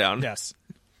touchdown. Yes.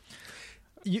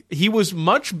 He was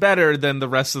much better than the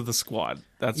rest of the squad.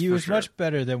 He was much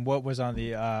better than what was on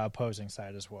the opposing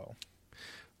side as well.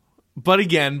 But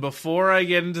again, before I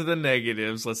get into the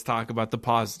negatives, let's talk about the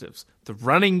positives. The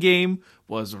running game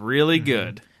was really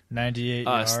good. 98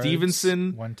 yards,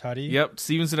 Stevenson, 1 tutty. Yep,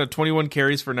 Stevenson had 21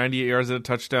 carries for 98 yards and a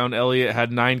touchdown. Elliott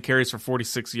had 9 carries for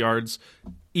 46 yards,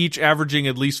 each averaging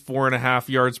at least 4.5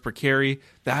 yards per carry.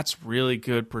 That's really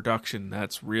good production.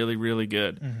 That's really, really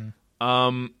good.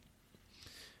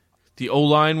 The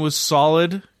O-line was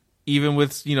solid, even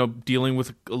with, dealing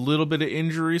with a little bit of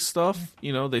injury stuff.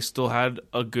 They still had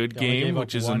a good game,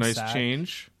 which is a nice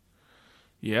change.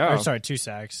 Yeah. 2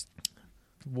 sacks.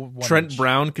 Trent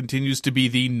Brown continues to be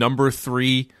the number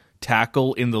 3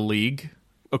 tackle in the league,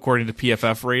 according to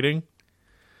PFF rating,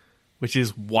 which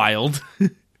is wild.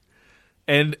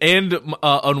 and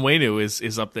Onwenu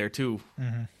is up there too.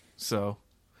 So,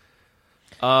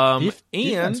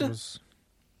 defense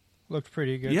looked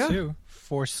pretty good too.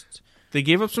 They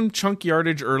gave up some chunk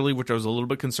yardage early, which I was a little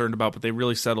bit concerned about, but they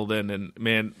really settled in. And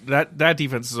man, that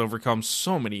defense has overcome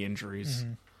so many injuries.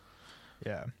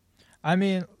 Yeah, I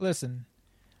mean, listen.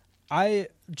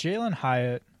 Jalen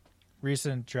Hyatt,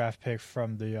 recent draft pick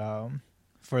from the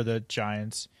for the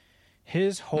Giants,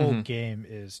 his whole game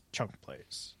is chunk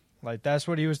plays. Like that's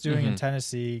what he was doing in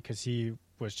Tennessee because he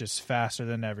was just faster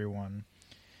than everyone.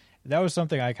 That was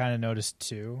something I kind of noticed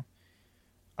too.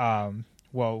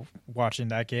 Watching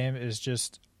that game is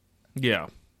just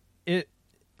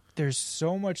there's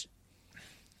so much.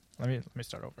 Let me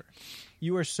start over.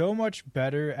 You are so much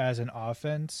better as an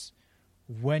offense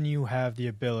when you have the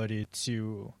ability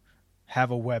to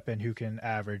have a weapon who can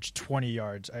average 20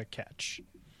 yards a catch.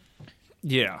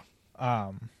 Yeah.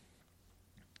 The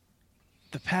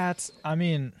Pats, I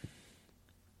mean,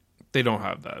 they don't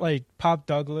have that. Like Pop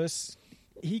Douglas,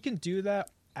 he can do that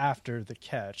after the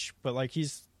catch, but like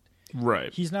he's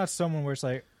not someone where it's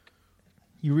like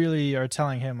you really are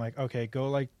telling him like, okay, go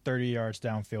like 30 yards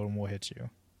downfield and we'll hit you.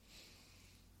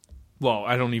 Well,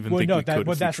 I don't even think we could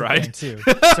if that's we tried. The thing too.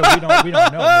 So we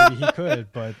don't know. Maybe he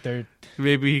could, but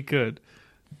maybe he could.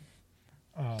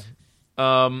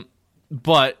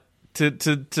 But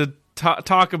to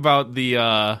talk about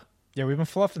the we've been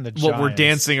fluffing the Giants. What we're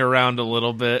dancing around a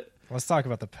little bit. Let's talk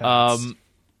about the Pats.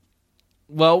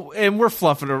 Well, and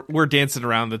we're dancing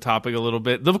around the topic a little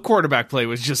bit. The quarterback play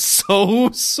was just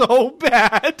so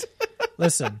bad.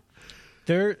 Listen,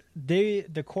 the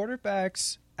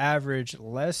quarterbacks average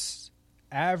less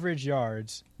average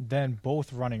yards than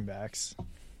both running backs.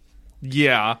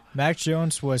 Yeah. Mac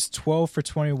Jones was 12 for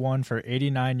 21 for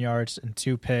 89 yards and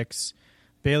 2 picks.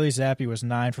 Bailey Zappi was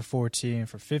 9 for 14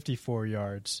 for 54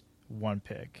 yards, 1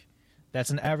 pick. That's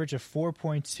an average of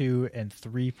 4.2 and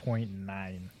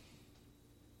 3.9.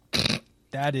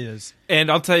 That is.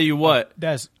 And I'll tell you what.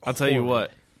 I'll tell you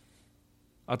what.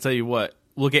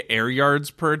 Look at air yards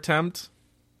per attempt.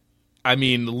 I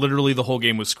mean, literally the whole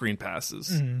game was screen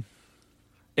passes.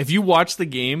 If you watch the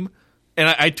game, and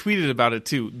I tweeted about it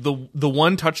too, the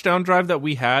one touchdown drive that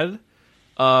we had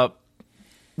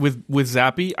with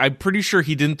Zappi, I'm pretty sure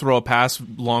he didn't throw a pass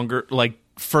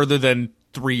further than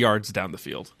 3 yards down the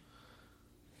field.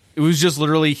 It was just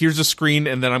literally, here's a screen,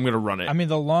 and then I'm going to run it. I mean,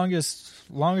 the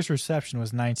longest reception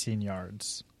was 19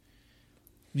 yards.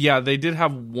 Yeah, they did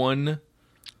have one.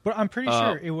 But I'm pretty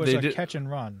sure it was a catch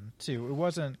and run, too. It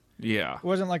wasn't. Yeah. It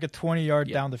wasn't like a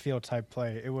 20-yard down the field type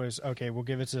play. It was, okay, we'll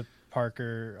give it to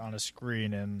Parker on a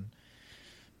screen, and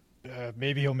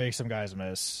maybe he'll make some guys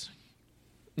miss.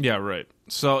 Yeah, right.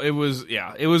 So it was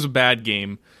a bad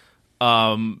game.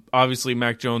 Obviously,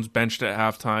 Mac Jones benched at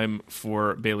halftime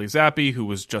for Bailey Zappi, who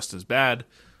was just as bad.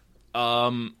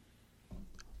 Look,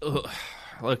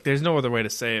 there's no other way to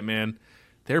say it, man.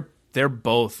 They're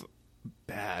both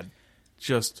bad.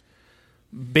 Just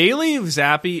Bailey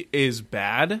Zappi is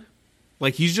bad.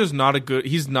 Like he's not a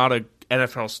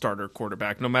NFL starter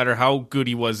quarterback, no matter how good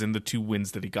he was in the 2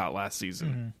 wins that he got last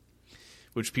season,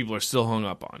 which people are still hung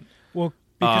up on. Well,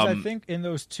 because I think in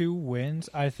those 2 wins,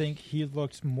 I think he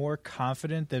looked more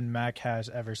confident than Mac has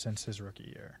ever since his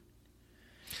rookie year.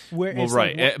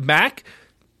 Mac,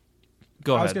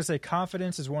 go ahead. I was going to say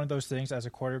confidence is one of those things as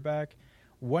a quarterback.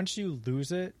 Once you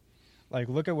lose it, like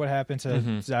look at what happened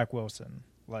to Zach Wilson,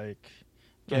 like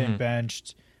getting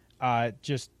benched,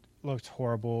 just looked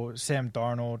horrible. Sam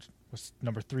Darnold was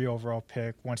number 3 overall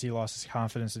pick. Once he lost his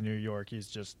confidence in New York, he's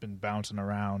just been bouncing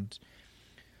around.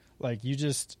 Like you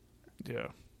just,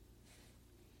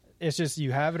 it's just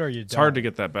you have it or you don't. It's hard to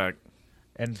get that back,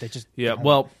 and they just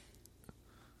the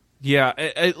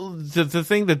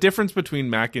difference between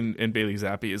Mac and Bailey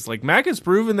Zappi is like Mac has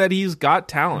proven that he's got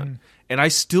talent, and I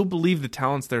still believe the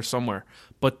talent's there somewhere,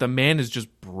 but the man is just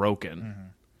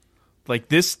broken. Like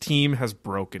this team has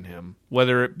broken him,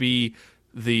 whether it be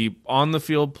the on the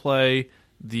field play,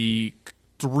 the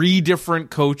 3 different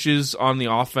coaches on the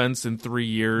offense in 3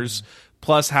 years,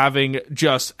 plus having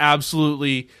just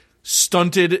absolutely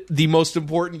stunted the most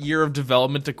important year of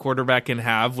development a quarterback can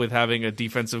have with having a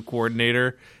defensive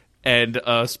coordinator and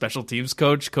a special teams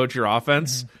coach your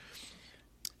offense.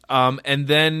 And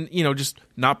then, just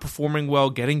not performing well,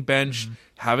 getting benched,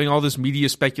 having all this media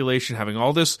speculation, having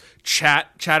all this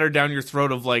chatter down your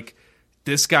throat of like,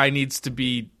 this guy needs to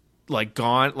be like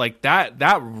gone. Like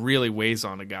that really weighs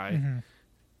on a guy.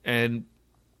 And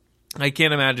I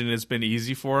can't imagine it's been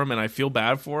easy for him, and I feel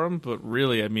bad for him, but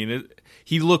really, I mean,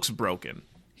 he looks broken.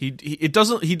 He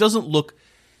doesn't look,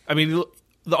 I mean,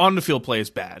 the on the field play is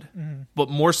bad, but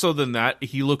more so than that,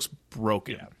 he looks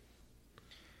broken. Yeah.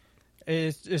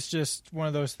 It's just one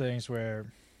of those things where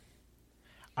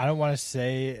I don't want to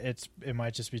say it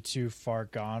might just be too far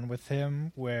gone with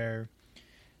him. Where,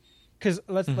 because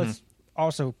let's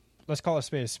call a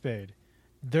spade.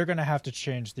 They're going to have to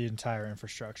change the entire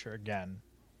infrastructure again.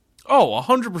 Oh,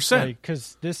 100%.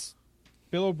 Because this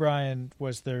Bill O'Brien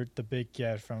was the big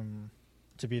get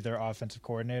to be their offensive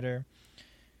coordinator,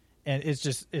 and it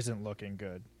just isn't looking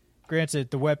good.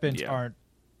 Granted, the weapons aren't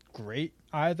great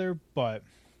either, but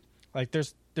like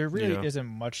there really isn't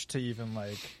much to even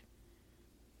like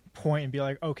point and be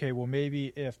like, okay, well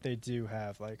maybe if they do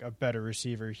have like a better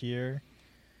receiver here,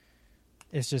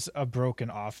 it's just a broken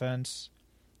offense.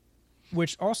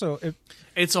 Which also,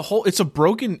 it's a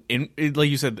broken, like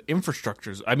you said, the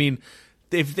infrastructures. I mean,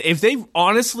 if they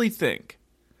honestly think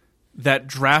that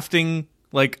drafting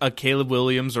like a Caleb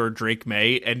Williams or a Drake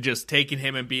May and just taking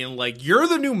him and being like, you're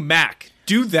the new Mac,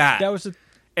 do that,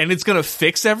 and it's gonna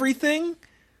fix everything,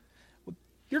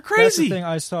 you're crazy. That's the thing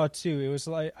I saw too. It was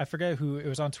like, I forget who it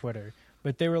was on Twitter,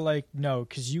 but they were like, no,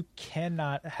 because you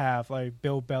cannot have like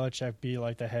Bill Belichick be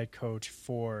like the head coach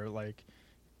for like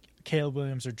Caleb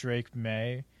Williams or Drake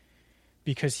May,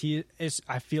 because he is.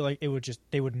 I feel like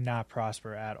they would not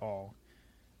prosper at all.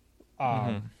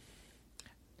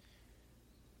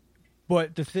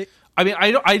 But the thing, I mean,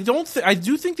 I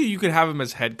do think that you could have him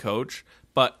as head coach,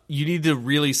 but you need to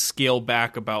really scale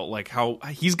back about like how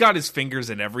he's got his fingers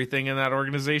in everything in that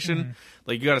organization.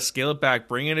 Like you got to scale it back,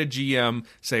 bring in a GM,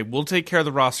 say we'll take care of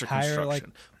the roster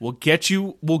construction. We'll get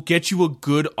you a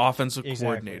good offensive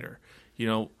coordinator.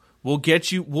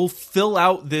 We'll fill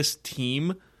out this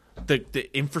team, the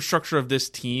infrastructure of this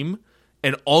team,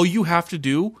 and all you have to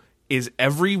do is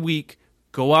every week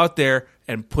go out there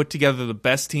and put together the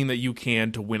best team that you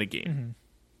can to win a game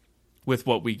with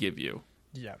what we give you.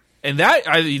 Yeah. And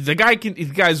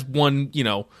the guy's won,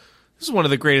 this is one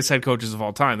of the greatest head coaches of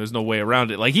all time. There's no way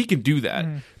around it. Like he can do that.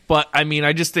 But I mean,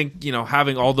 I just think,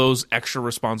 having all those extra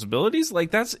responsibilities,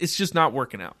 like it's just not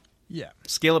working out. Yeah.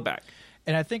 Scale it back.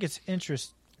 And I think it's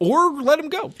interesting. Or let him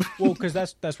go. Well, because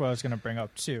that's what I was going to bring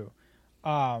up too.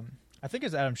 I think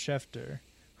it's Adam Schefter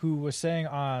who was saying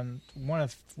on one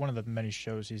of the many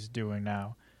shows he's doing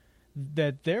now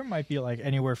that there might be like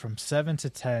anywhere from 7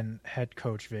 to 10 head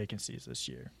coach vacancies this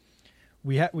year.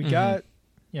 We got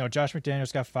Josh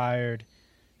McDaniels got fired.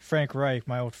 Frank Reich,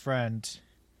 my old friend,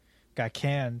 got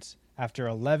canned after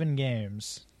 11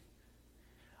 games.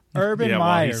 Urban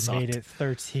Meyer made it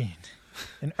 13.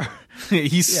 And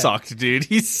he sucked, dude.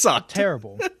 He sucked.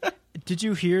 Terrible. Did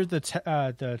you hear the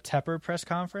Tepper press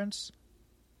conference?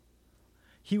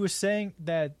 he was saying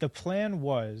that the plan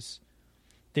was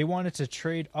they wanted to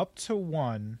trade up to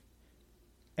 1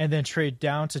 and then trade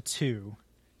down to 2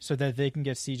 so that they can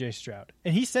get CJ Stroud.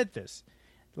 And he said this.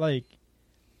 Like,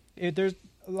 there's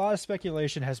a lot of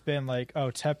speculation has been like,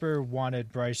 oh, Tepper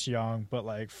wanted Bryce Young, but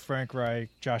like Frank Reich,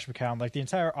 Josh McCown, like the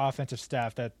entire offensive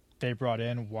staff that they brought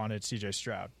in wanted CJ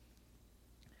Stroud.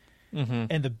 Mm-hmm.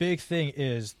 And the big thing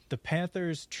is the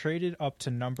Panthers traded up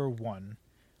to number 1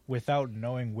 without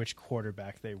knowing which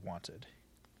quarterback they wanted.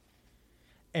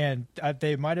 And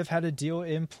they might have had a deal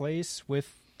in place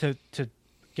with to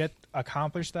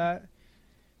accomplish that,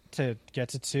 to get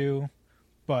to 2,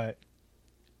 but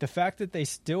the fact that they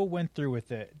still went through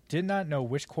with it, did not know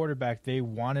which quarterback they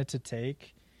wanted to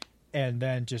take, and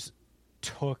then just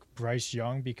took Bryce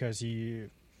Young because he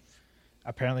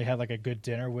apparently had like a good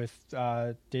dinner with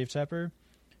Dave Tepper.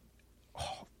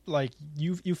 Oh, like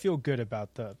you feel good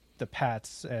about the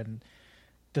Pats and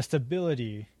the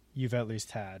stability you've at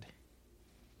least had.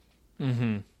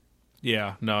 Mm-hmm.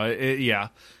 Yeah. No. Yeah.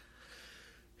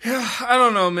 Yeah, I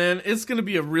don't know, man. It's going to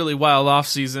be a really wild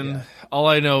offseason. Yeah. All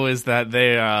I know is that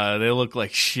they look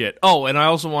like shit. Oh, and I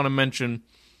also want to mention,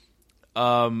 you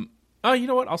know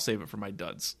what? I'll save it for my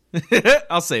duds.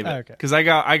 I'll save it because I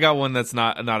got one that's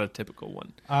not a typical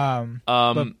one.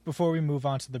 But before we move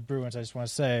on to the Bruins, I just want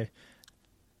to say,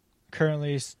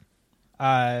 currently,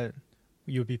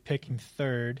 you'll be picking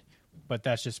 3rd, but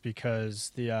that's just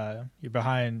because you're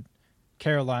behind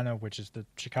Carolina, which is the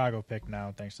Chicago pick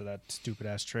now, thanks to that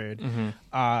stupid-ass trade,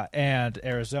 and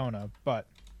Arizona. But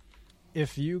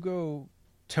if you go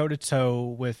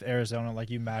toe-to-toe with Arizona, like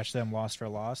you match them loss for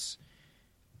loss,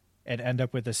 and end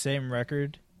up with the same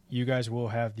record, you guys will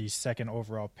have the 2nd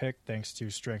overall pick thanks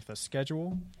to strength of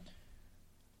schedule.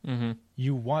 Mm-hmm.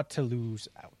 You want to lose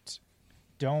out.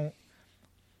 Don't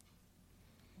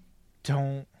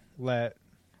let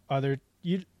other...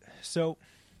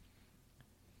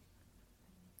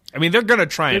 I mean, they're going to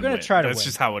try and win. Try to That's win.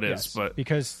 Just how it is. Yes, but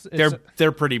because they're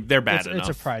bad enough. It's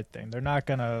a pride thing. They're not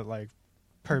going to like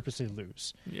purposely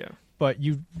lose. Yeah. But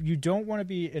you don't want to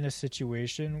be in a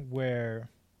situation where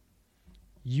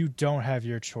you don't have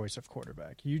your choice of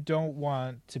quarterback. You don't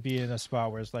want to be in a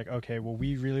spot where it's like, okay, well,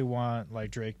 we really want like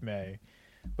Drake May,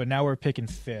 but now we're picking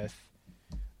 5th.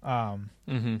 And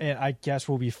I guess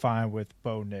we'll be fine with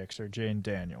Bo Nix or Jane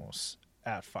Daniels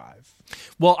at 5.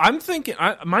 Well, I'm thinking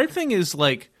my thing is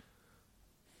like,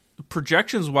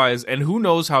 projections wise, and who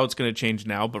knows how it's going to change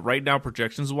now, but right now,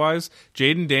 projections wise,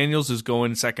 Jaden Daniels is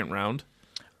going 2nd round.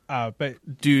 But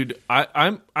dude,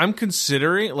 I'm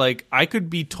considering, like, I could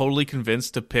be totally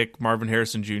convinced to pick Marvin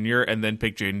Harrison Jr. and then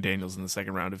pick Jaden Daniels in the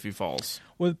 2nd round if he falls.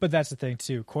 Well, but that's the thing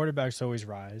too. Quarterbacks always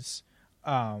rise.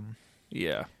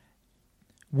 Yeah.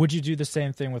 Would you do the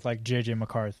same thing with like JJ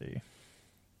McCarthy?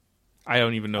 I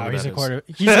don't even know who he's that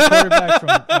is. He's a quarterback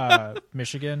from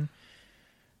Michigan.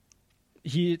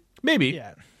 Maybe.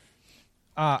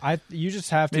 Yeah. You just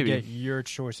have to get your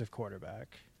choice of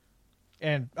quarterback.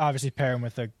 And obviously pair him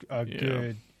with a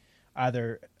good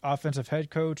either offensive head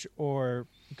coach or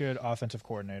good offensive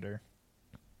coordinator.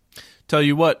 Tell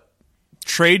you what,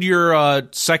 trade your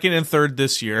 2nd and 3rd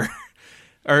this year.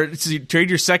 Or trade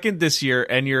your 2nd this year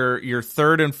and your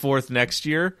 3rd and 4th next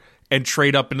year and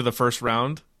trade up into the 1st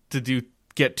round to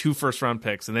get 2 first-round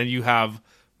picks. And then you have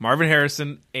Marvin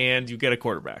Harrison and you get a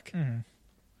quarterback. Mm-hmm.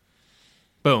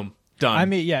 Boom. Done. I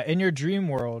mean, yeah, in your dream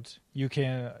world, you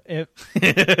can... in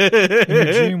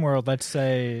your dream world, let's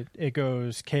say it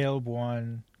goes Caleb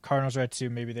 1, Cardinals are at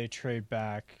 2, maybe they trade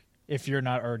back if you're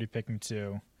not already picking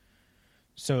 2.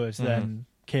 So it's then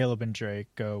Caleb and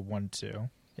Drake go 1-2.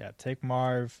 Yeah, take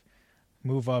Marv,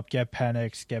 move up, get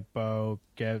Penix, get Bo,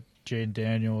 get Jaden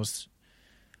Daniels.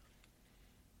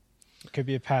 It could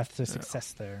be a path to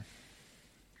success there.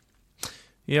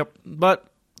 Yep, but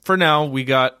for now, we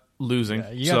got losing.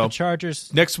 Yeah, you got the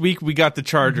Chargers. Next week, we got the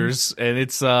Chargers, and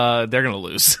it's they're going to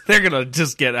lose. They're going to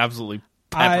just get absolutely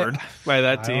peppered by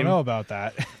that team. I don't know about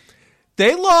that.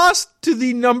 They lost to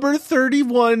the number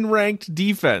 31 ranked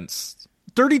defense.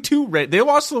 32 ranked. They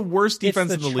lost to the worst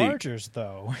defense in the league. The Chargers,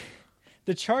 though.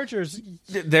 The Chargers.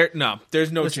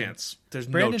 There's no chance. There's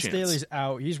Brandon no chance. Staley's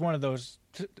out. He's one of those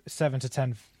 7 to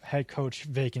 10 head coach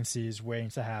vacancies waiting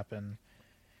to happen.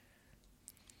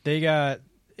 They're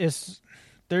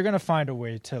going to find a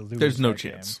way to lose. There's no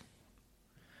chance.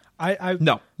 No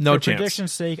chance. For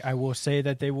prediction's sake, I will say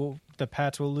that the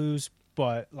Pats will lose,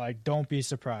 but like, don't be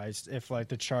surprised if like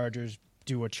the Chargers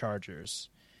do a Chargers.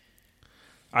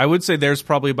 I would say there's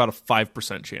probably about a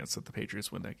 5% chance that the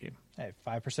Patriots win that game. Hey,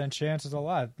 5% chance is a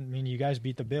lot. I mean, you guys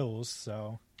beat the Bills,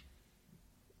 so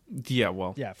yeah,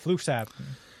 well, yeah, flukes happen.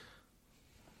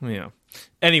 Yeah.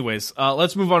 Anyways,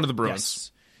 let's move on to the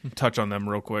Bruins. Yes. Touch on them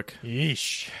real quick.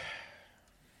 Yeesh.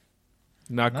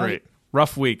 Not great.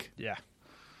 Rough week. Yeah.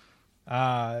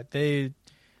 They,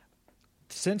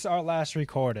 since our last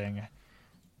recording,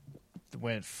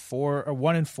 went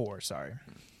 1-4. Sorry.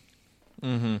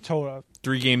 Mm-hmm. Total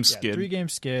 3-game skid. 3-game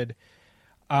skid.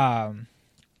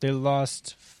 They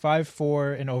lost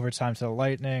 5-4 in overtime to the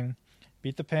Lightning.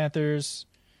 Beat the Panthers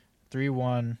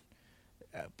 3-1.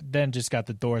 Then just got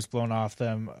the doors blown off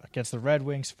them against the Red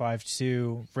Wings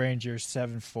 5-2, Rangers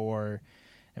 7-4,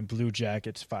 and Blue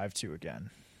Jackets 5-2 again.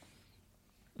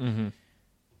 Mm-hmm.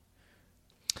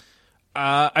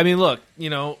 I mean, look,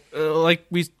 like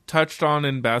we touched on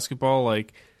in basketball,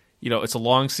 like, it's a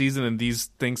long season and these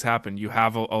things happen. You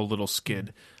have a little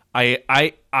skid.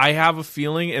 I have a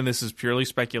feeling, and this is purely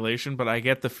speculation, but I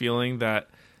get the feeling that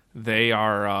they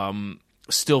are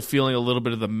still feeling a little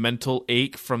bit of the mental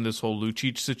ache from this whole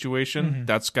Lucic situation. Mm-hmm.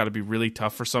 That's got to be really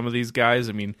tough for some of these guys.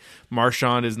 I mean,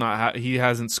 Marchand is not. He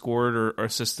hasn't scored or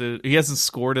assisted. He hasn't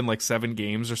scored in like 7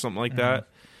 games or something like that.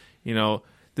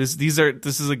 This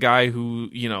is a guy who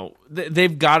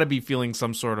they've got to be feeling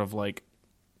some sort of like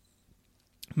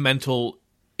mental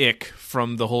ick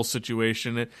from the whole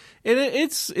situation, and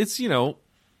it's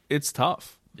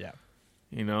tough. Yeah,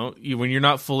 when you're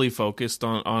not fully focused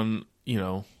on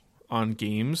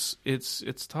games,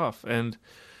 it's tough. And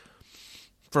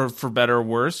for better or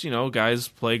worse, guys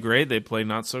play great, they play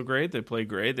not so great, they play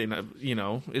great, they not,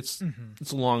 it's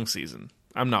a long season.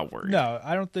 I'm not worried. No,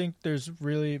 I don't think there's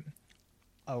really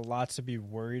a lot to be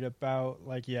worried about.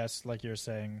 Like, yes, like you're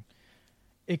saying,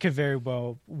 it could very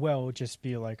well just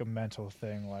be like a mental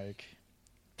thing. Like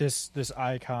this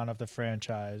icon of the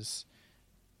franchise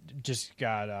just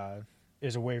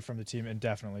is away from the team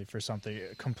indefinitely for something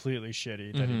completely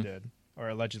shitty that he did or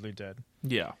allegedly did.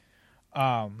 Yeah.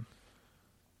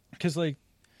 Because like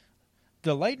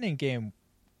the Lightning game,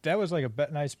 that was like a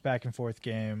nice back and forth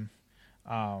game.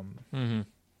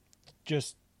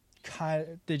 Just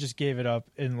they just gave it up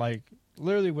in like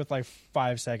literally with like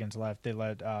 5 seconds left. They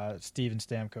let Steven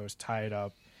Stamkos tie it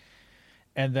up,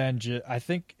 and then I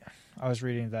think I was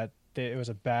reading that it was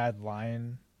a bad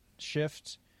line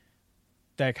shift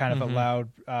that kind of allowed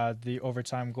the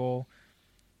overtime goal.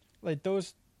 Like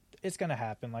those, it's gonna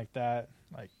happen like that.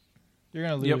 Like you're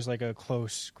gonna lose like a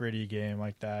close, gritty game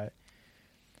like that.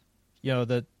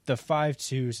 The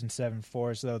 5-2s and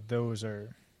 7-4s though, those are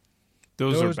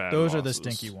bad. Those are the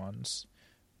stinky ones.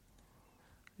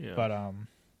 Yeah. But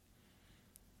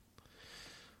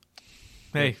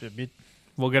hey,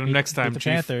 we'll get them next time. The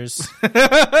Panthers.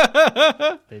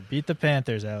 They beat the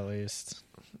Panthers at least.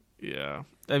 Yeah.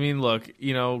 I mean, look,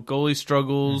 goalie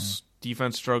struggles,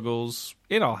 defense struggles.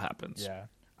 It all happens. Yeah.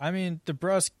 I mean,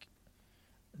 DeBrusk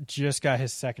just got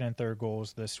his second and third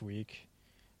goals this week.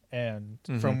 And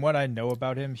from what I know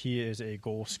about him, he is a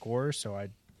goal scorer. So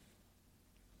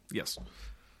Yes.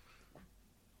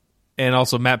 And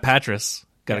also Matt Patriots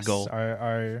got a goal.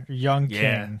 Our young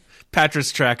king.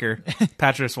 Patriots tracker.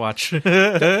 Patriots watch.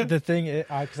 The thing is,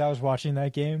 because I was watching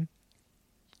that game,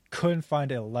 couldn't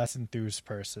find a less enthused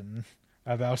person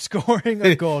about scoring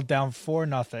a goal down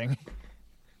 4-0.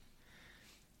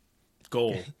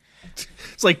 Goal.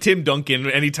 It's like Tim Duncan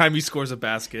anytime he scores a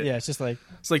basket. Yeah, it's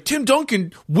like Tim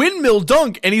Duncan windmill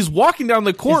dunk, and he's walking down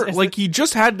the court he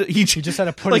just had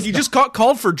to put like he just got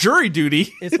called for jury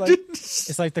duty. It's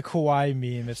like the Kawhi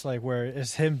meme. It's like where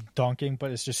it's him dunking, but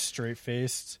it's just straight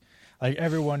faced. Like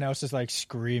everyone else is like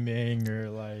screaming or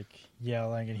like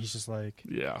yelling, and he's just like,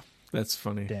 yeah, that's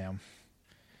funny. Damn.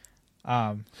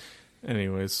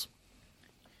 Anyways,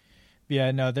 yeah,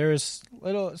 no, there's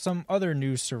some other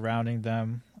news surrounding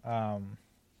them. I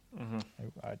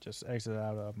just exited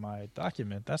out of my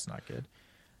document. That's not good.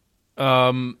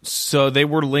 So they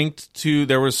were linked to.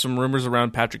 There was some rumors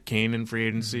around Patrick Kane in free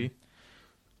agency.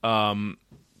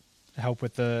 Help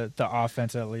with the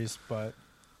offense at least,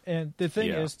 and the thing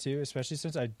is too, especially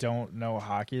since I don't know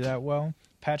hockey that well,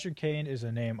 Patrick Kane is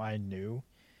a name I knew.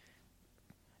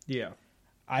 Yeah,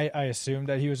 I assumed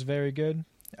that he was very good.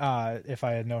 If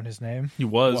I had known his name, he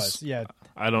was. Yeah,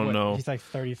 I don't know. He's like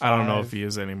 35. I don't know if he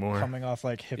is anymore. Coming off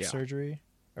like hip surgery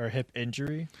or hip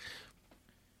injury.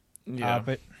 Yeah,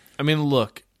 but I mean,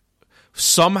 look.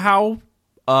 Somehow,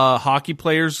 hockey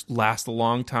players last a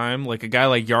long time. Like a guy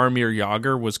like Jaromir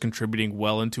Jagr was contributing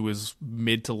well into his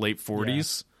mid to late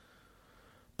 40s.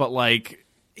 But like,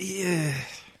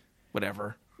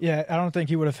 whatever. Yeah, I don't think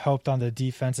he would have helped on the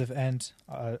defensive end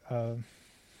a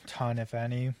ton, if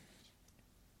any.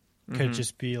 Could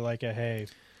just be like hey,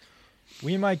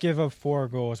 we might give up 4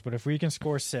 goals, but if we can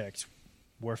score 6,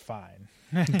 we're fine.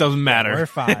 It doesn't matter. We're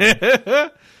fine.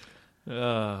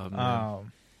 Oh,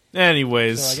 man.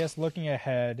 Anyways. So I guess looking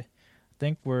ahead, I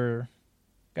think we're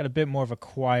got a bit more of a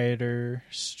quieter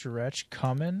stretch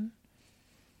coming.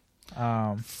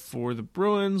 For the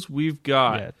Bruins, we've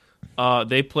got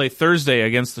they play Thursday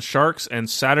against the Sharks and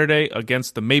Saturday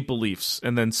against the Maple Leafs,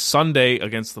 and then Sunday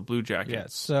against the Blue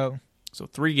Jackets. Yeah, so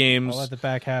 3 games. All at the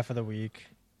back half of the week.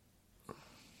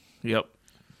 Yep.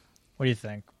 What do you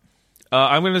think?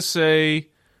 I'm going to say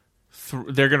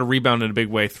they're going to rebound in a big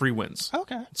way. 3 wins.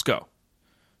 Okay. Let's go.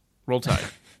 Roll Tide.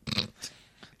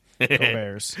 Go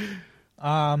Bears.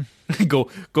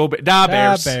 Go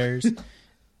Bears. Bears.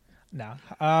 No.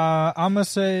 I'm gonna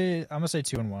say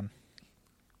 2-1.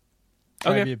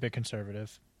 Try to be a bit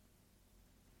conservative.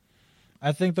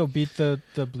 I think they'll beat the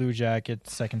Blue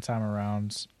Jackets second time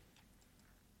around.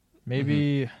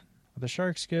 Maybe are the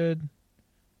Sharks good?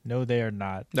 No, they are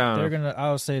not. No.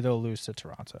 I'll say they'll lose to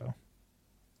Toronto.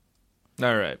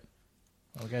 All right.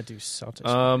 We gotta do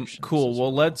Celtics. Cool.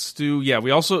 Well, let's do. Yeah,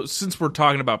 we also, since we're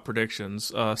talking about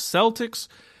predictions, Celtics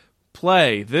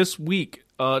play this week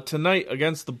tonight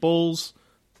against the Bulls,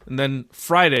 and then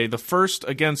Friday the 1st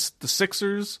against the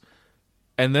Sixers,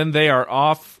 and then they are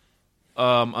off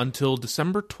until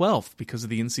December 12th because of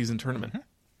the in-season tournament. Mm-hmm.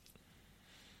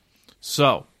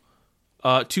 So,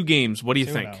 2 games. What do you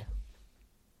think?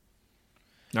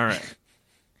 All right.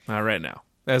 All right now,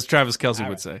 as Travis Kelce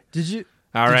would say. Did you?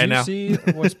 Did you see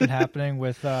what's been happening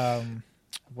with,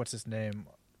 what's his name?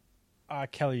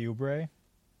 Kelly Oubre.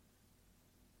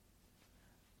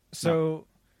 So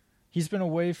he's been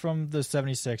away from the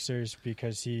 76ers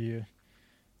because he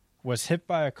was hit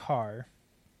by a car.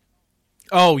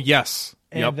 Oh, yes.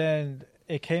 And then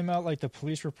it came out like the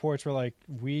police reports were like,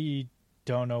 we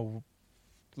don't know.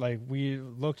 Like, we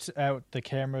looked at the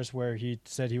cameras where he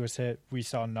said he was hit. We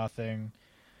saw nothing.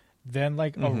 Then,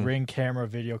 like, a Ring camera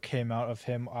video came out of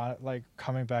him,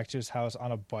 coming back to his house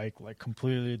on a bike, like,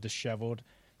 completely disheveled,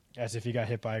 as if he got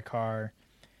hit by a car.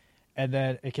 And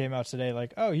then it came out today,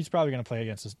 like, oh, he's probably going to play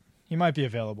against us. He might be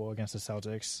available against the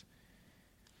Celtics.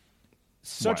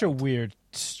 Such a weird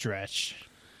stretch.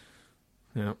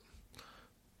 Yeah.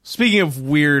 Speaking of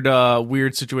weird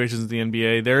situations in the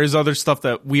NBA, there is other stuff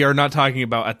that we are not talking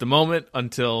about at the moment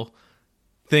until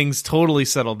things totally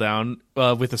settle down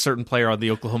with a certain player on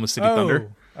the Oklahoma City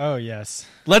Thunder. Oh, yes.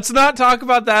 Let's not talk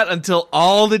about that until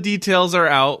all the details are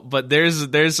out, but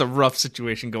there's a rough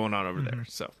situation going on over there.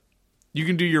 So you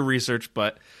can do your research,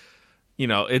 but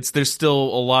there's still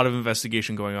a lot of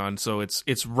investigation going on, so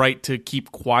it's right to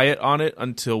keep quiet on it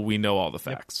until we know all the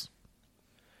facts. Yep.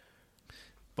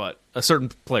 But a certain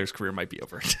player's career might be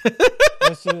over.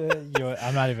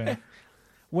 I'm not even.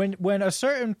 When a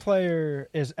certain player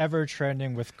is ever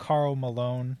trending with Karl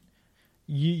Malone,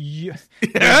 you're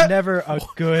never a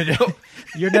good.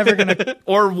 You're never gonna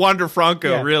or Wander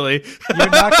Franco, really. You're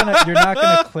not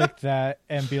gonna click that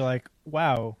and be like,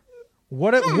 "Wow,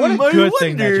 what a good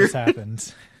thing that just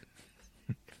happened."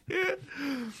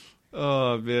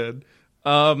 Oh man.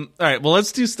 All right. Well,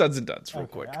 let's do studs and duds real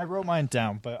quick. I wrote mine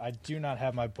down, but I do not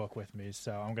have my book with me,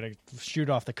 so I'm gonna shoot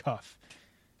off the cuff.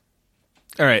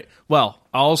 All right. Well,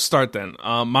 I'll start then.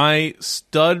 My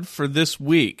stud for this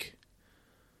week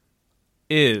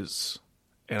is,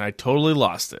 and I totally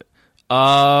lost it. Okay,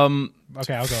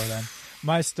 I'll go then.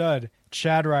 My stud,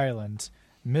 Chad Ryland,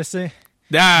 missing.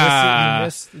 He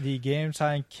missed the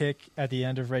game-tying kick at the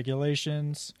end of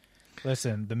regulations.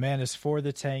 Listen, the man is for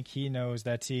the tank. He knows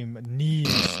that team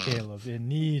needs Caleb. It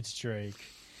needs Drake.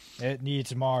 It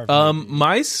needs Marv.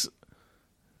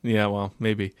 Yeah, well,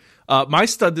 maybe. My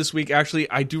stud this week, actually,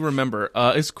 I do remember,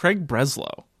 is Craig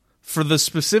Breslow. For the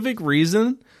specific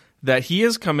reason that he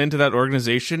has come into that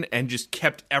organization and just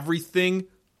kept everything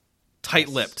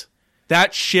tight-lipped.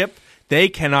 That ship, they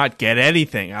cannot get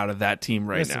anything out of that team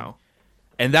now.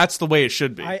 And that's the way it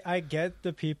should be. I get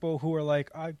the people who are like,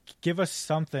 give us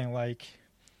something like,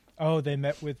 oh, they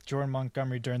met with Jordan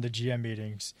Montgomery during the GM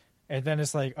meetings. And then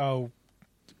it's like, oh,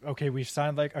 okay, we've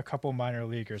signed like a couple minor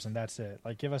leaguers and that's it.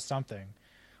 Like, give us something.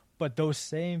 But those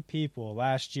same people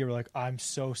last year were like, I'm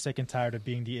so sick and tired of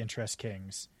being the interest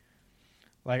kings.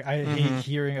 Like, I hate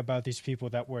hearing about these people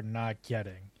that we're not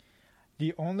getting.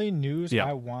 The only news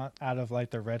I want out of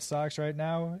like the Red Sox right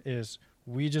now is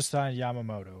we just signed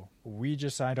Yamamoto. We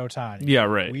just signed Ohtani. Yeah,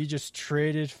 right. We just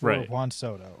traded for Juan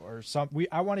Soto or something.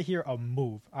 I want to hear a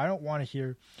move. I don't want to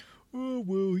hear, oh,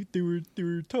 well, they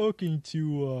were talking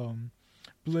to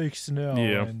Blake Snell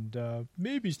and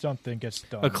maybe something gets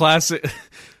done. A classic.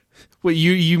 Wait,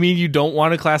 you mean you don't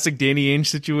want a classic Danny Ainge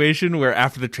situation where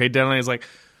after the trade deadline is like,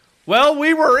 well,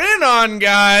 we were in on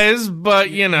guys, but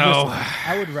Listen,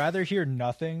 I would rather hear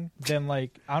nothing than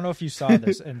like, I don't know if you saw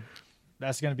this, and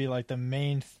That's going to be like the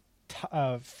main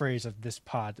phrase of this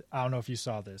pod. I don't know if you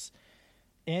saw this.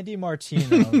 Andy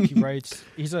Martino, he writes,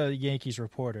 he's a Yankees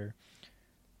reporter,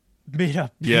 made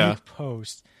a big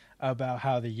post about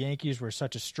how the Yankees were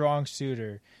such a strong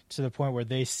suitor to the point where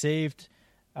they saved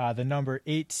the number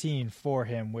 18 for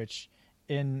him, which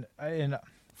for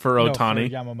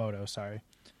Yamamoto, sorry.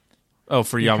 Oh,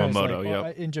 for because, Yamamoto,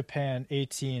 yeah. In Japan,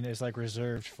 18 is like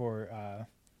reserved for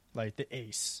like the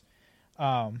ace.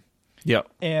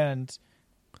 And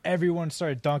everyone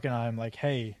started dunking on him like,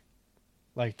 hey,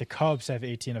 like the Cubs have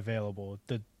 18 available.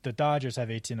 The Dodgers have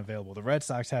 18 available. The Red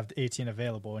Sox have 18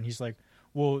 available. And he's like,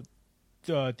 well,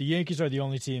 the Yankees are the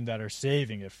only team that are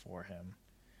saving it for him.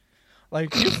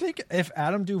 Like, do you think if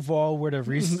Adam Duvall were to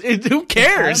who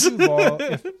cares?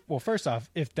 First off,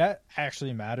 if that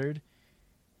actually mattered,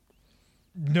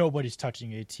 nobody's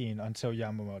touching 18 until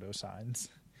Yamamoto signs.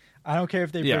 I don't care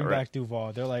if they bring back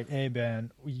Duvall. They're like, hey,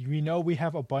 man, we know we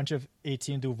have a bunch of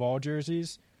 18 Duvall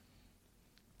jerseys.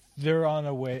 They're on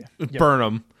the way. Burn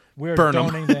them. We're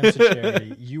donating them to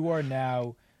charity. You are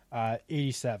now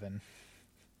 87.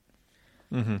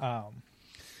 Mm-hmm.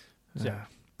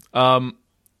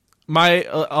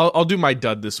 I'll do my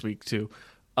dud this week too.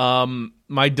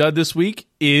 My dud this week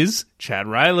is Chad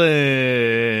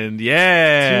Ryland.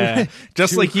 Yeah,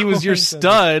 just like he was your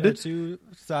stud. Two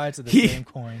sides of the same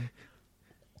coin.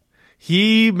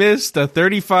 He missed a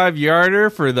 35-yarder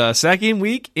for the second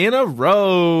week in a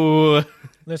row.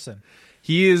 Listen,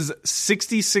 he is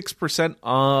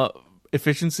 66%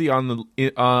 efficiency on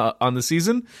the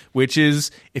season, which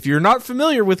is, if you're not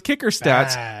familiar with kicker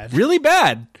stats, really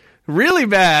bad. Really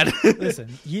bad.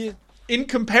 Listen, in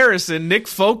comparison, Nick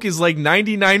Folk is like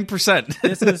 99%.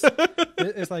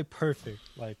 It's like perfect.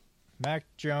 Like Mac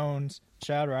Jones,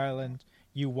 Chad Ryland.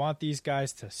 You want these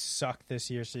guys to suck this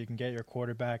year so you can get your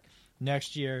quarterback.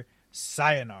 Next year,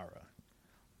 sayonara.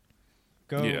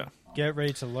 Go get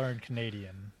ready to learn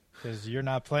Canadian because you're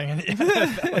not playing in the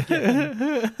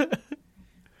NFL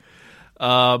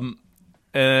again.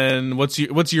 And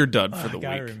what's your dud for the week?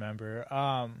 I gotta remember.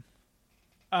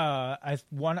 I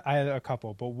had a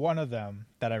couple, but one of them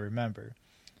that I remember,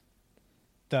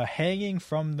 the hanging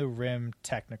from the rim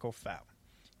technical foul.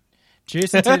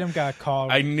 Jason Tatum got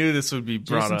called. I knew this would be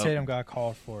brought up. Jason Tatum got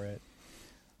called for it.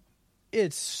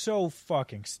 It's so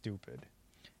fucking stupid.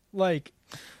 Like,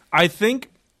 I think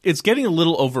it's getting a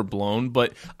little overblown,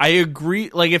 but I agree.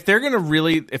 Like, if they're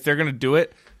gonna do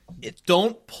it,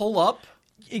 don't pull up.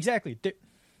 Exactly.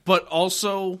 But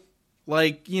also,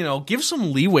 like, give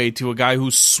some leeway to a guy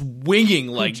who's swinging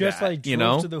like just, that. Like,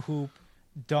 drove to the hoop,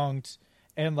 dunked,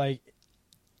 and like,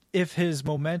 if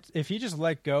he just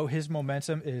let go, his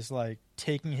momentum is like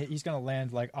taking hit. He's gonna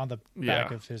land like on the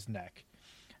back of his neck.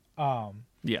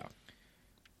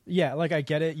 Yeah, like I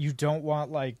get it. You don't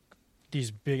want like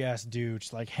these big ass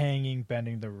dudes like hanging,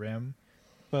 bending the rim,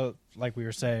 but like we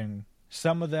were saying,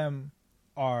 some of them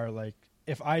are like,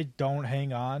 if I don't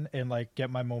hang on and like get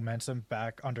my momentum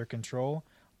back under control,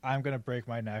 I'm gonna break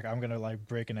my neck. I'm gonna like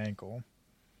break an ankle.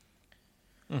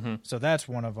 Mm-hmm. So that's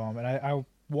one of them, and I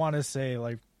want to say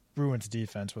like Bruins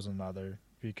defense was another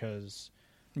because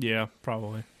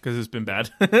probably because it's been bad.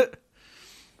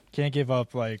 Can't give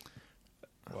up like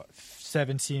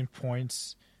 17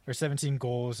 points or 17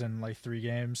 goals in like 3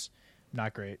 games.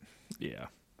 Not great. Yeah.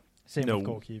 Same with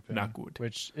goalkeeping. Not good.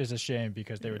 Which is a shame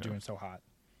because they were doing so hot.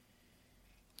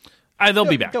 They'll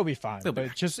be back. They'll be fine.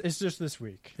 It's just this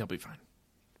week. They'll be fine.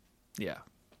 Yeah.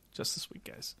 Just this week,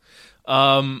 guys.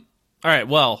 All right.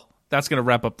 Well, that's going to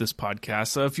wrap up this podcast.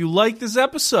 So if you like this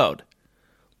episode,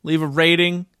 leave a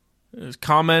rating,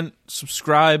 comment,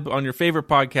 subscribe on your favorite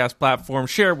podcast platform,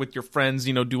 share it with your friends,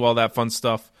 do all that fun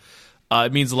stuff.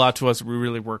 It means a lot to us. We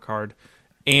really work hard.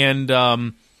 And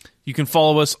you can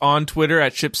follow us on Twitter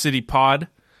at ShipCityPod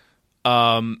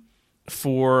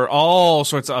for all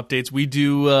sorts of updates. We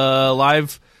do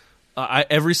live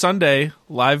every Sunday,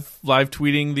 live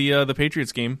tweeting the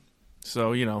Patriots game.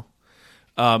 So,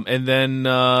 and then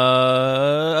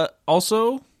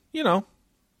also,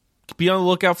 be on the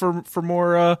lookout for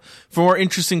more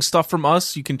interesting stuff from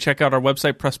us. You can check out our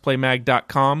website,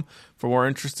 pressplaymag.com, for more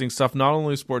interesting stuff, not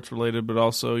only sports related, but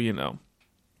also,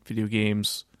 video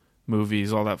games,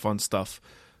 movies, all that fun stuff.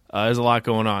 There's a lot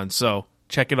going on. So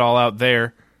check it all out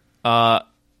there.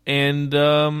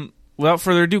 And without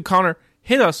further ado, Connor,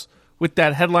 hit us with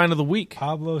that headline of the week.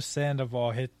 Pablo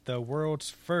Sandoval hit the world's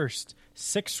first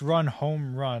 6-run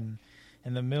home run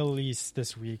in the Middle East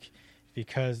this week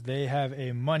because they have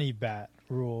a money bat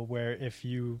rule where if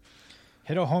you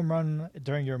hit a home run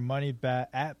during your money bat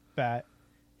at bat,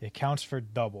 it counts for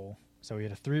double. So he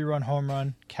hit a 3-run home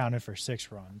run, counted for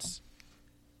 6 runs.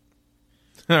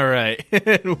 All right.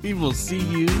 We will see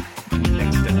you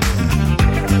next time.